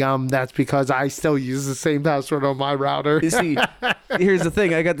 90 gum. That's because I still use the same password on my router. You see, here's the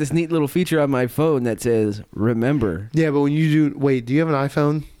thing. I got this neat little feature on my phone that says, remember. Yeah, but when you do, wait, do you have an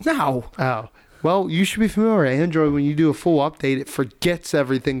iPhone? No. Oh. Well, you should be familiar with Android. When you do a full update, it forgets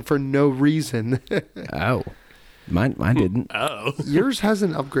everything for no reason. Oh. Mine didn't. Oh. Yours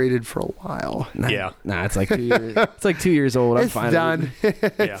hasn't upgraded for a while. Yeah. Nah, it's like 2 years. It's like 2 years old. I'm It's fine. done.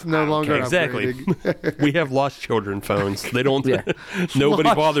 It's no longer exactly. upgrading. We have lost children phones. They don't. Yeah. Nobody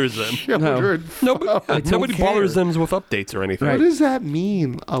Lost bothers them. Children. Nobody care. bothers them with updates or anything. What does that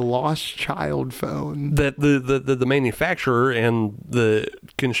mean? A lost child phone? That the manufacturer and the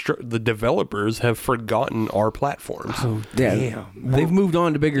developers have forgotten our platforms. Oh, Yeah. damn. They've moved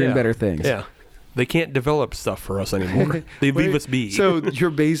on to bigger Yeah. and better things. Yeah. They can't develop stuff for us anymore. They leave us be. So you're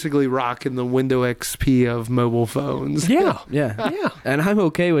basically rocking the Windows XP of mobile phones. yeah. Yeah. Yeah. And I'm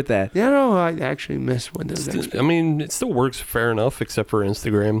okay with that. Yeah, no, I actually miss Windows XP. I mean, it still works fair enough, except for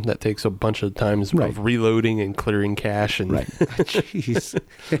Instagram. That takes a bunch of times Right. of reloading and clearing cache. And, Right. Jeez.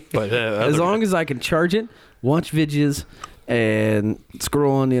 But As long as I can charge it, watch videos, and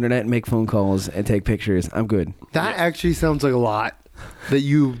scroll on the internet and make phone calls and take pictures, I'm good. That actually sounds like a lot that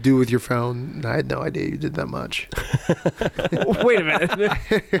you do with your phone. I had no idea you did that much. Wait a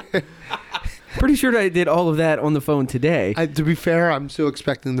minute. Pretty sure I did all of that on the phone today. To be fair, I'm still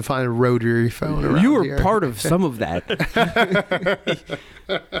expecting to find a rotary phone around You were here. part of some of that.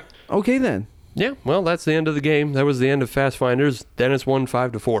 Okay, then. yeah, well, that's the end of the game. That was the end of Fast Finders. Dennis won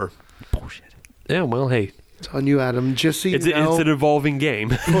 5-4. Bullshit. Yeah, well, hey, It's on you, Adam. Just so you it's know, an evolving game.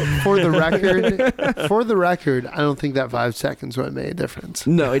 for the record, I don't think that 5 seconds would have made a difference.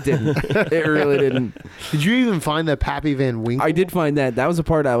 No, it didn't. It really didn't. Did you even find that Pappy Van Winkle? I did find that. That was the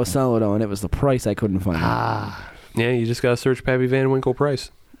part I was solid on. It was the price I couldn't find. Yeah, you just gotta search Pappy Van Winkle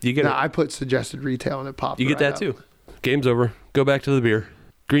price. You get No, it. I put suggested retail and it popped. You get right that up. too. Game's over. Go back to the beer.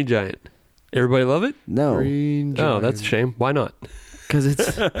 Green Giant. Everybody love it? No. Green Oh, Giant. that's a shame. Why not? Because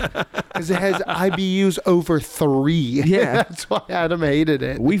it's Because it has IBUs over 3. Yeah. That's why Adam hated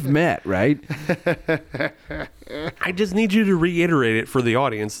it. we've met, right? I just need you to reiterate it for the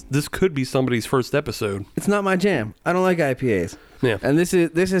audience. This could be somebody's first episode. It's not my jam. I don't like IPAs. Yeah. And this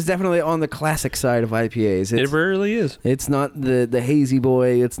is definitely on the classic side of IPAs. It rarely is. It's not the hazy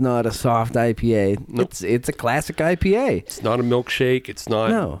boy. It's not a soft IPA. Nope. It's a classic IPA. It's not a milkshake. It's not.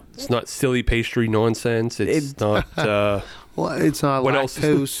 No. It's not silly pastry nonsense. It's not. Well, it's not What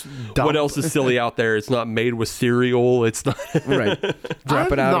lactose. else? What else is silly out there? It's not made with cereal. It's not. Right. Drop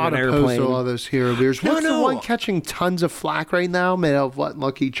I'm it out not of an opposed airplane. to all those hero beers. What's no. the one catching tons of flack right now? Made out of what?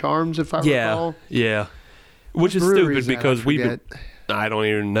 Lucky Charms, if I Yeah. recall. Yeah. Which is brewery stupid is that? I because we've been. forget. I don't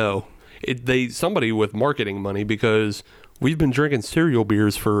even know. Somebody with marketing money because we've been drinking cereal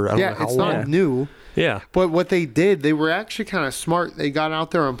beers for I don't know Yeah, how it's long. not new. Yeah. But what they did, they were actually kind of smart. They got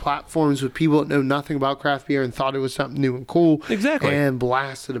out there on platforms with people that know nothing about craft beer and thought it was something new and cool. Exactly. And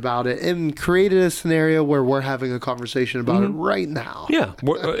blasted about it and created a scenario where we're having a conversation about it right now. Yeah.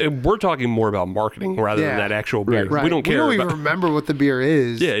 We're talking more about marketing rather than Yeah. that actual beer. Right. We don't care. We don't about, even remember what the beer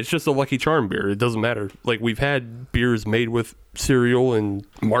is. Yeah, it's just a Lucky Charm beer. It doesn't matter. Like we've had beers made with cereal and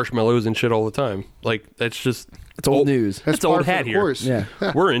marshmallows and shit all the time. Like that's just It's old news. That's old par for hat the here. course. Yeah.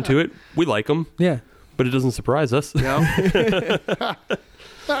 We're into it. We like them, Yeah. but it doesn't surprise us. Yeah.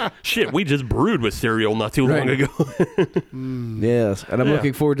 Shit, we just brewed with cereal not too long Right. ago. Yes. And I'm Yeah.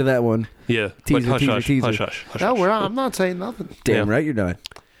 looking forward to that one. Yeah, Teaser, but hush, teaser, hush, teaser. hush, hush, hush, No, hush. I'm not saying nothing. Damn Yeah. right you're not.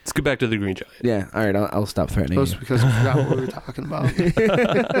 Let's get back to the Green Giant. Yeah. All right. I'll stop threatening Mostly you. because I forgot what we were talking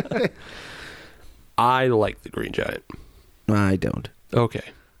about. I like the Green Giant. I don't. Okay,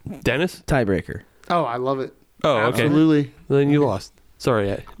 Dennis. Tiebreaker. Oh, I love it. Oh, okay. Absolutely. Then you lost.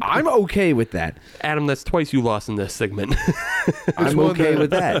 Sorry, I'm okay with that. Adam. That's twice you lost in this segment. I'm one okay that- with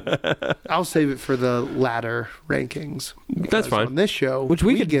that. I'll save it for the latter rankings. That's Because fine. On this show, Which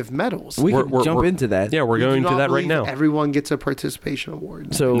we we could- give medals. We We're- can we're- jump we're- into that. Yeah, we're We do going to not that right believe now. Everyone gets a participation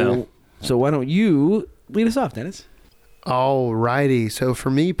award. So No. so why don't you lead us off, Dennis? Alrighty. So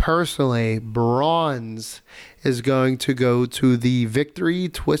for me personally, bronze is going to go to the Victory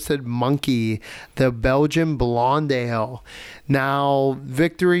Twisted Monkey, the Belgian Blonde Ale. Now,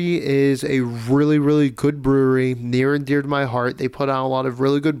 Victory is a really, really good brewery, near and dear to my heart. They put out a lot of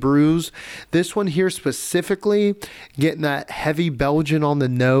really good brews. This one here specifically, getting that heavy Belgian on the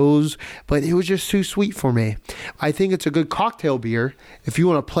nose, but it was just too sweet for me. I think it's a good cocktail beer. If you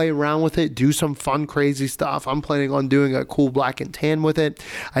want to play around with it, do some fun, crazy stuff. I'm planning on doing a cool black and tan with it.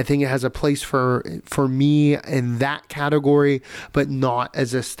 I think it has a place for me in that category, but not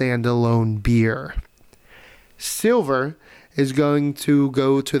as a standalone beer. Silver is going to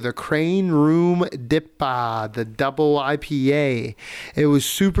go to the Crane Room Dippa, the double IPA. It was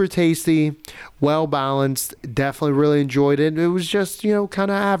super tasty, well balanced, definitely really enjoyed it. It was just, kind of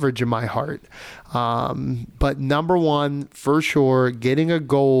average in my heart. But number one, for sure, getting a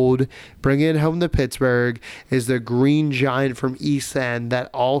gold, bringing it home to Pittsburgh, is the Green Giant from East End, that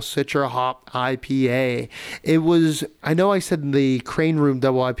all Citra hop IPA. It was, I know I said the Crane Room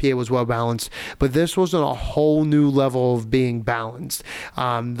double IPA was well balanced, but this was on a whole new level of being balanced.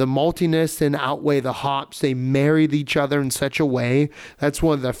 The maltiness didn't outweigh the hops. They married each other in such a way. That's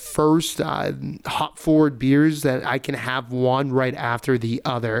one of the first hop forward beers that I can have one right after the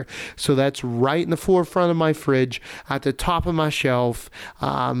other. So that's right in the forefront of my fridge, at the top of my shelf.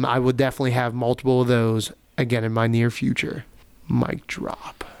 I will definitely have multiple of those again in my near future. Mic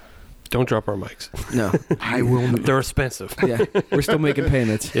drop. Don't drop our mics. No. I will. They're expensive. Yeah. We're still making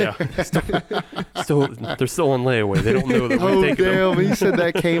payments. Yeah. Still, they're still on layaway. They don't know that we're Oh taking them. damn! He said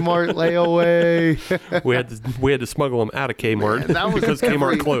that Kmart layaway. We had to smuggle them out of Kmart Man, that was because Kmart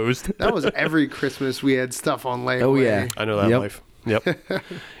every- closed. That was every Christmas we had stuff on layaway. Oh, yeah. I know that Yep. life. Yep.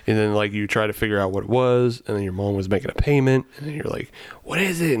 And then you try to figure out what it was, and then your mom was making a payment, and then you're like, "What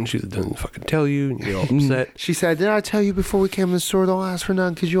is it?" And she doesn't fucking tell you, and you get all upset. She said, "Did I tell you before we came to the store? Don't ask for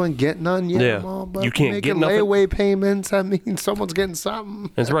none because you ain't get none yet, Yeah. Mom. But You can't making get nothing. layaway payments. That means someone's getting something."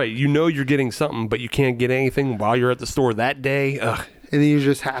 That's right. You know you're getting something, but you can't get anything while you're at the store that day. Ugh. And then you're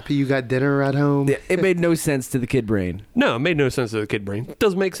just happy you got dinner at home. Yeah, it made no sense to the kid brain. No, it made no sense to the kid brain. It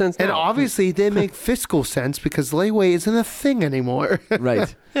doesn't make sense And now. obviously, it didn't make fiscal sense because layaway isn't a thing anymore.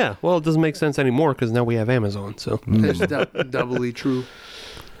 Right. Yeah, well, it doesn't make sense anymore because now we have Amazon. So, That's doubly true.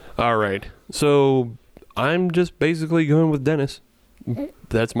 all right. So I'm just basically going with Dennis.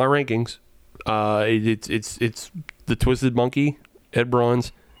 That's my rankings. It's the Twisted Monkey at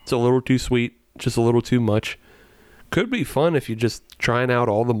bronze. It's a little too sweet, just a little too much. Could be fun if you're just trying out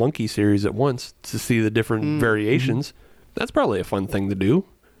all the Monkey series at once to see the different variations. That's probably a fun thing to do.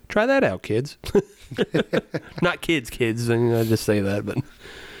 try that out, kids. Not kids. I mean, I just say that, but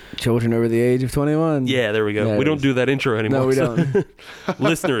Children over the age of 21. yeah, there we go. Yeah, We it don't is. do that intro anymore. No, we don't.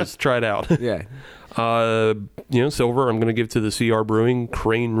 Listeners, try it out. Yeah. Silver, I'm going to give to the CR Brewing,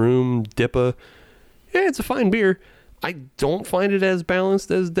 Crane Room, Dippa. Yeah, it's a fine beer. I don't find it as balanced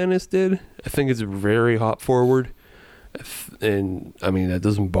as Dennis did. I think it's very hop forward. And, I mean, that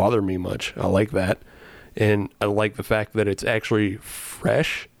doesn't bother me much. I like that. And I like the fact that it's actually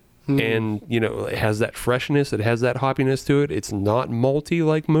fresh. And, it has that freshness. It has that hoppiness to it. It's not malty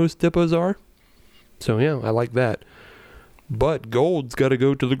like most Dippas are. So, yeah, I like that. But gold's got to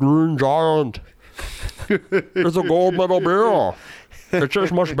go to the Green Giant. It's a gold medal beer. It's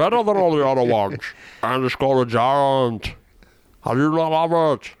just much better than all the other ones. And it's called a Giant. How do you not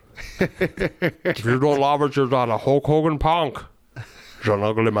love it? If you don't love it, you're not a Hulk Hogan punk. You're an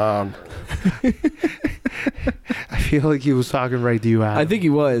ugly man. I feel like he was talking right to you, Adam. I think he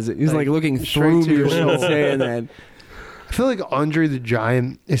was. He was like looking straight through to your me soul. saying that. I feel like Andre the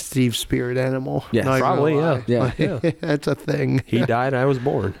Giant is Steve's spirit animal. Yes. Not even Probably, gonna lie. yeah. Like, that's a thing. He died, I was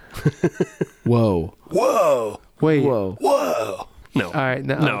born. Whoa. Wait. Whoa. No. All right.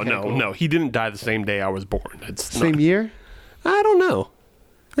 No. Okay, cool. No. He didn't die the same day I was born. It's Same not, year? I don't know.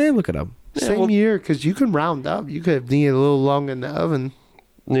 Hey, look it up. Same year, because you can round up. You could have needed a little longer in the oven.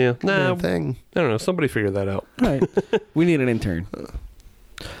 Yeah. Nah, Same thing. I don't know. Somebody figure that out. All right. We need an intern.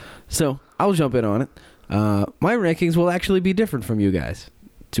 So I'll jump in on it. My rankings will actually be different from you guys,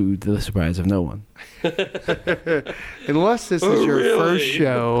 to the surprise of no one. Unless this is your first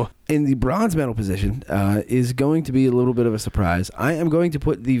show. In the bronze medal position is going to be a little bit of a surprise. I am going to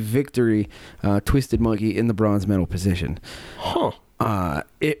put the Victory Twisted Monkey in the bronze medal position. Huh.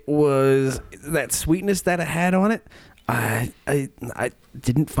 It was that sweetness that it had on it. I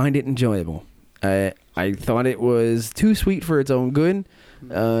didn't find it enjoyable. I thought it was too sweet for its own good,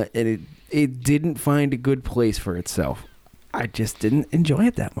 and it didn't find a good place for itself. I just didn't enjoy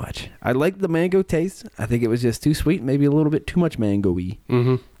it that much. I liked the mango taste. I think it was just too sweet, maybe a little bit too much mango-y.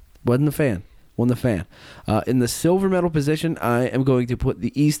 Mm-hmm. Wasn't a fan. In the silver medal position, I am going to put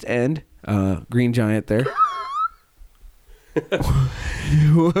the East End Green Giant there.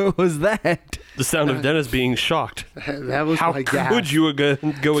 What was that? The sound of Dennis being shocked. That was How my gasp. could you go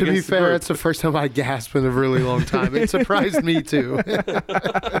against To be the fair, group? that's the first time I gasped in a really long time. It surprised me too.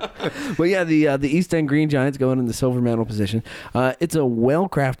 Well, yeah, the East End Green Giants going in the silver medal position. It's a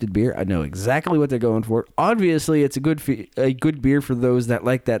well-crafted beer. I know exactly what they're going for. Obviously, it's a good beer for those that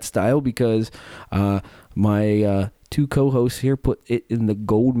like that style because my two co-hosts here put it in the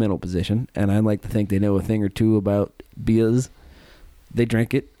gold medal position, and I like to think they know a thing or two about beers. They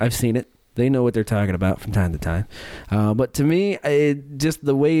drink it. I've seen it. They know what they're talking about from time to time. But to me, just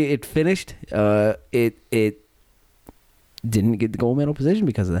the way it finished, it didn't get the gold medal position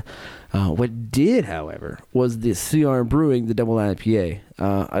because of that. What did, however, was the CR Brewing, the double IPA.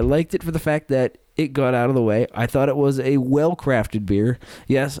 I liked it for the fact that it got out of the way. I thought it was a well-crafted beer.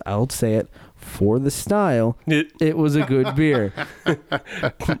 Yes, I'll say it. For the style, it was a good beer.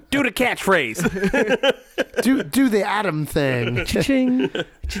 Do the catchphrase. do the Adam thing. Cha-ching.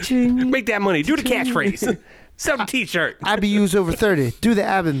 Cha-ching. Make that money. Do the catchphrase. Sell the t-shirt. IBU's over 30. Do the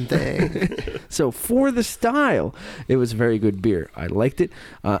Adam thing. So for the style, it was a very good beer. I liked it,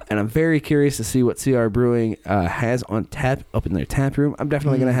 and I'm very curious to see what CR Brewing has on tap up in their tap room. I'm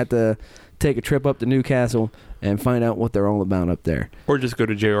definitely going to have to take a trip up to Newcastle and find out what they're all about up there. Or just go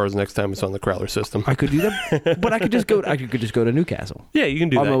to JR's next time it's on the Crowler system. I could do that, but I could just go to Newcastle. Yeah, you can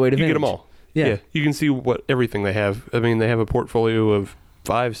do On that. my way to you get them Vintage. all. Yeah. You can see what everything they have. I mean, they have a portfolio of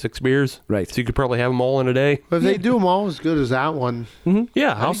 5-6 beers. Right. So you could probably have them all in a day. But if they do them all as good as that one,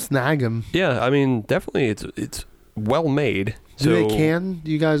 Yeah. I'll snag them. Yeah. I mean, definitely it's well made. Do they can?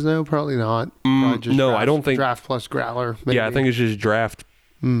 Do you guys know? Probably not. Probably just no, draft, I don't think- Draft plus growler. Maybe. Yeah, I think it's just draft.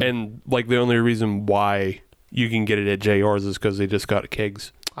 And like the only reason why you can get it at JR's is because they just got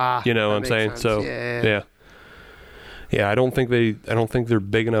kegs. You know what I'm that saying? makes So sense. yeah. I don't think they're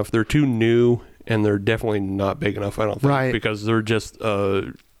big enough. They're too new, and they're definitely not big enough. I don't think Right. because they're just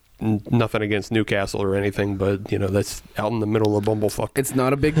nothing against Newcastle or anything, but that's out in the middle of Bumblefuck. It's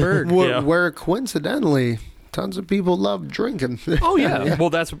not a big bird. Where coincidentally, tons of people love drinking. Oh yeah.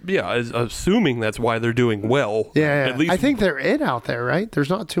 Well, assuming that's why they're doing well. Yeah, At least I think they're it out there, right? There's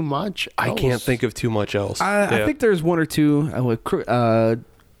not too much. I can't else. think of too much else. I think there's one or two.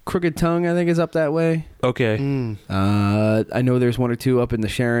 Crooked Tongue, I think, is up that way. Okay. I know there's one or two up in the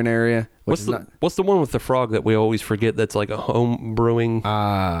Sharon area. What's the one with the frog that we always forget that's like a home brewing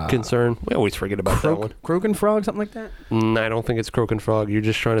concern? We always forget about that one. Croaking Frog, something like that? I don't think it's Croak and Frog. You're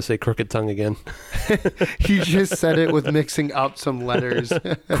just trying to say Crooked Tongue again. You just said it with mixing up some letters.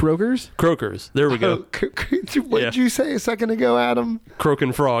 Croakers? Croakers. There we go. What did you say a second ago, Adam? Croak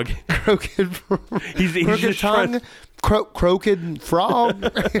and Frog. Crooked He's Crooked just Tongue? trying. Croaked Frog?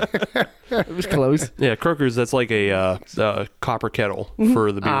 It was close. Yeah, Croakers, that's like a copper kettle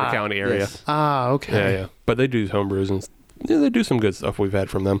for the Beaver County area. Yes. Okay. Yeah. But they do homebrews and they do some good stuff we've had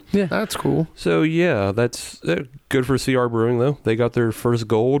from them. Yeah. That's cool. So, yeah, that's good for CR Brewing, though. They got their first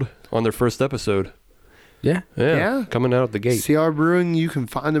gold on their first episode. Yeah. Yeah. Coming out the gate. CR Brewing, you can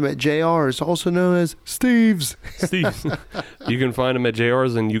find them at JR's, also known as Steve's. Steve, you can find them at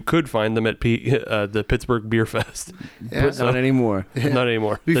JR's, and you could find them at the Pittsburgh Beer Fest. Yeah. But not anymore. Not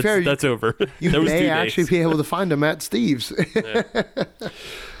anymore. Be That's, fair, that's over. You that was may 2 actually days. be able to find them at Steve's.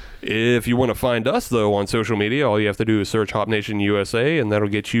 If you want to find us, though, on social media, all you have to do is search Hop Nation USA, and that'll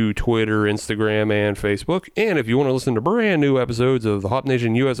get you Twitter, Instagram, and Facebook. And if you want to listen to brand new episodes of the Hop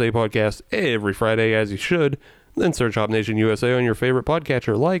Nation USA podcast every Friday, as you should, then search Hop Nation USA on your favorite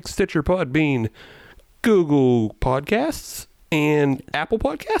podcatcher like Stitcher, Podbean, Google Podcasts, and Apple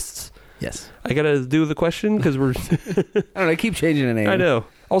Podcasts. Yes. I got to do the question because we're... I don't know. I keep changing the name. I know.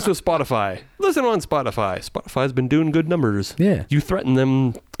 Also, Spotify. Listen on Spotify. Spotify's been doing good numbers. Yeah. You threatened them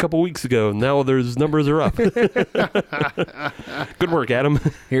a couple weeks ago. Now those numbers are up. Good work, Adam.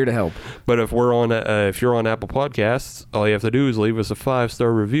 Here to help. But if you're on Apple Podcasts, all you have to do is leave us a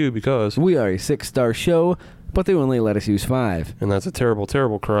 5-star review because, We are a 6-star show, but they only let us use 5. and that's a terrible,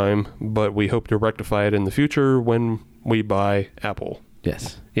 terrible crime. But we hope to rectify it in the future when we buy Apple.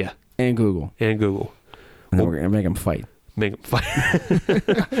 Yes. Yeah, And Google. and Google. And then we're going to make them fight. Make them fight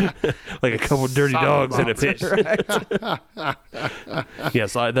like a couple dirty dogs in a pit.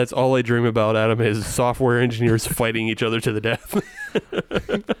 Yes, that's all I dream about, Adam, is software engineers fighting each other to the death.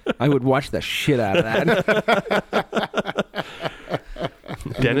 I would watch the shit out of that.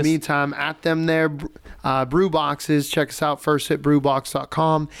 In the Dennis? meantime, at them there, brew boxes. Check us out,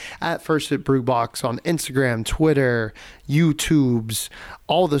 firsthitbrewbox.com, at firsthitbrewbox on Instagram, Twitter, YouTubes,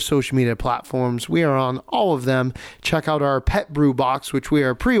 all the social media platforms. We are on all of them. Check out our pet brew box, which we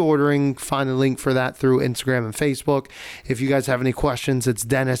are pre-ordering. Find a link for that through Instagram and Facebook. If you guys have any questions, it's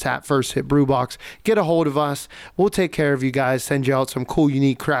Dennis at First Hit Brew Box. Get a hold of us. We'll take care of you guys. Send you out some cool,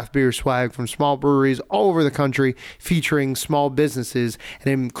 unique craft beer swag from small breweries all over the country, featuring small businesses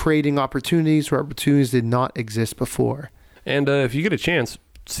and in creating opportunities where opportunities did not exist before. And if you get a chance,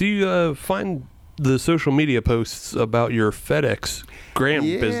 find the social media posts about your FedEx grant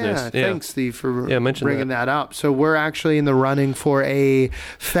business. Thanks, Steve, for mention bringing that up. So we're actually in the running for a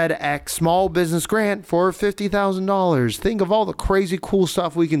FedEx small business grant for $50,000. Think of all the crazy cool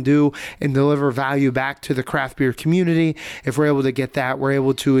stuff we can do and deliver value back to the craft beer community. If we're able to get that, we're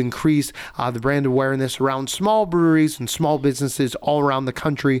able to increase the brand awareness around small breweries and small businesses all around the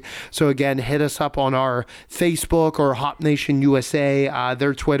country. So again, hit us up on our Facebook or Hop Nation USA,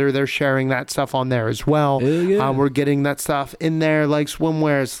 their Twitter. They're sharing that stuff on there as well. Yeah. We're getting that stuff in there like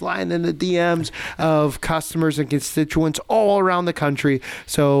swimwear, sliding in the DMs of customers and constituents all around the country.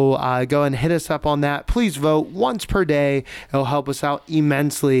 So go and hit us up on that. Please vote once per day. It'll help us out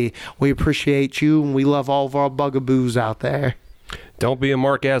immensely. We appreciate you, and we love all of our bugaboos out there. Don't be a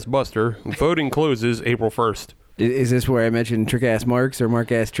mark-ass buster. Voting closes April 1st. Is this where I mentioned trick-ass marks or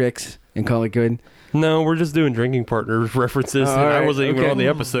mark-ass tricks and call it good? No, we're just doing drinking partner references, and I right, wasn't even okay. on the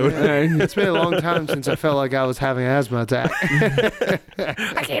episode. All right. It's been a long time since I felt like I was having an asthma attack.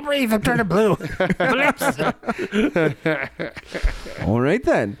 I can't breathe. I'm turning blue. All right,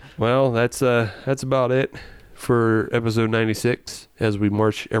 then. Well, that's about it for episode 96 as we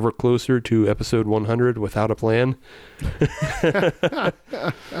march ever closer to episode 100 without a plan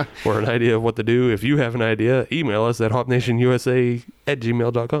or an idea of what to do. If you have an idea, email us at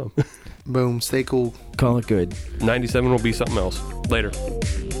hopnationusa@gmail.com. Boom. Stay cool. Call it good. 97 will be something else. Later.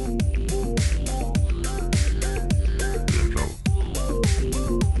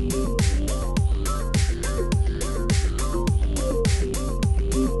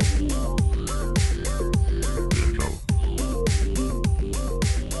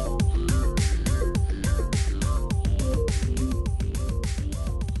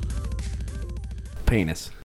 Penis.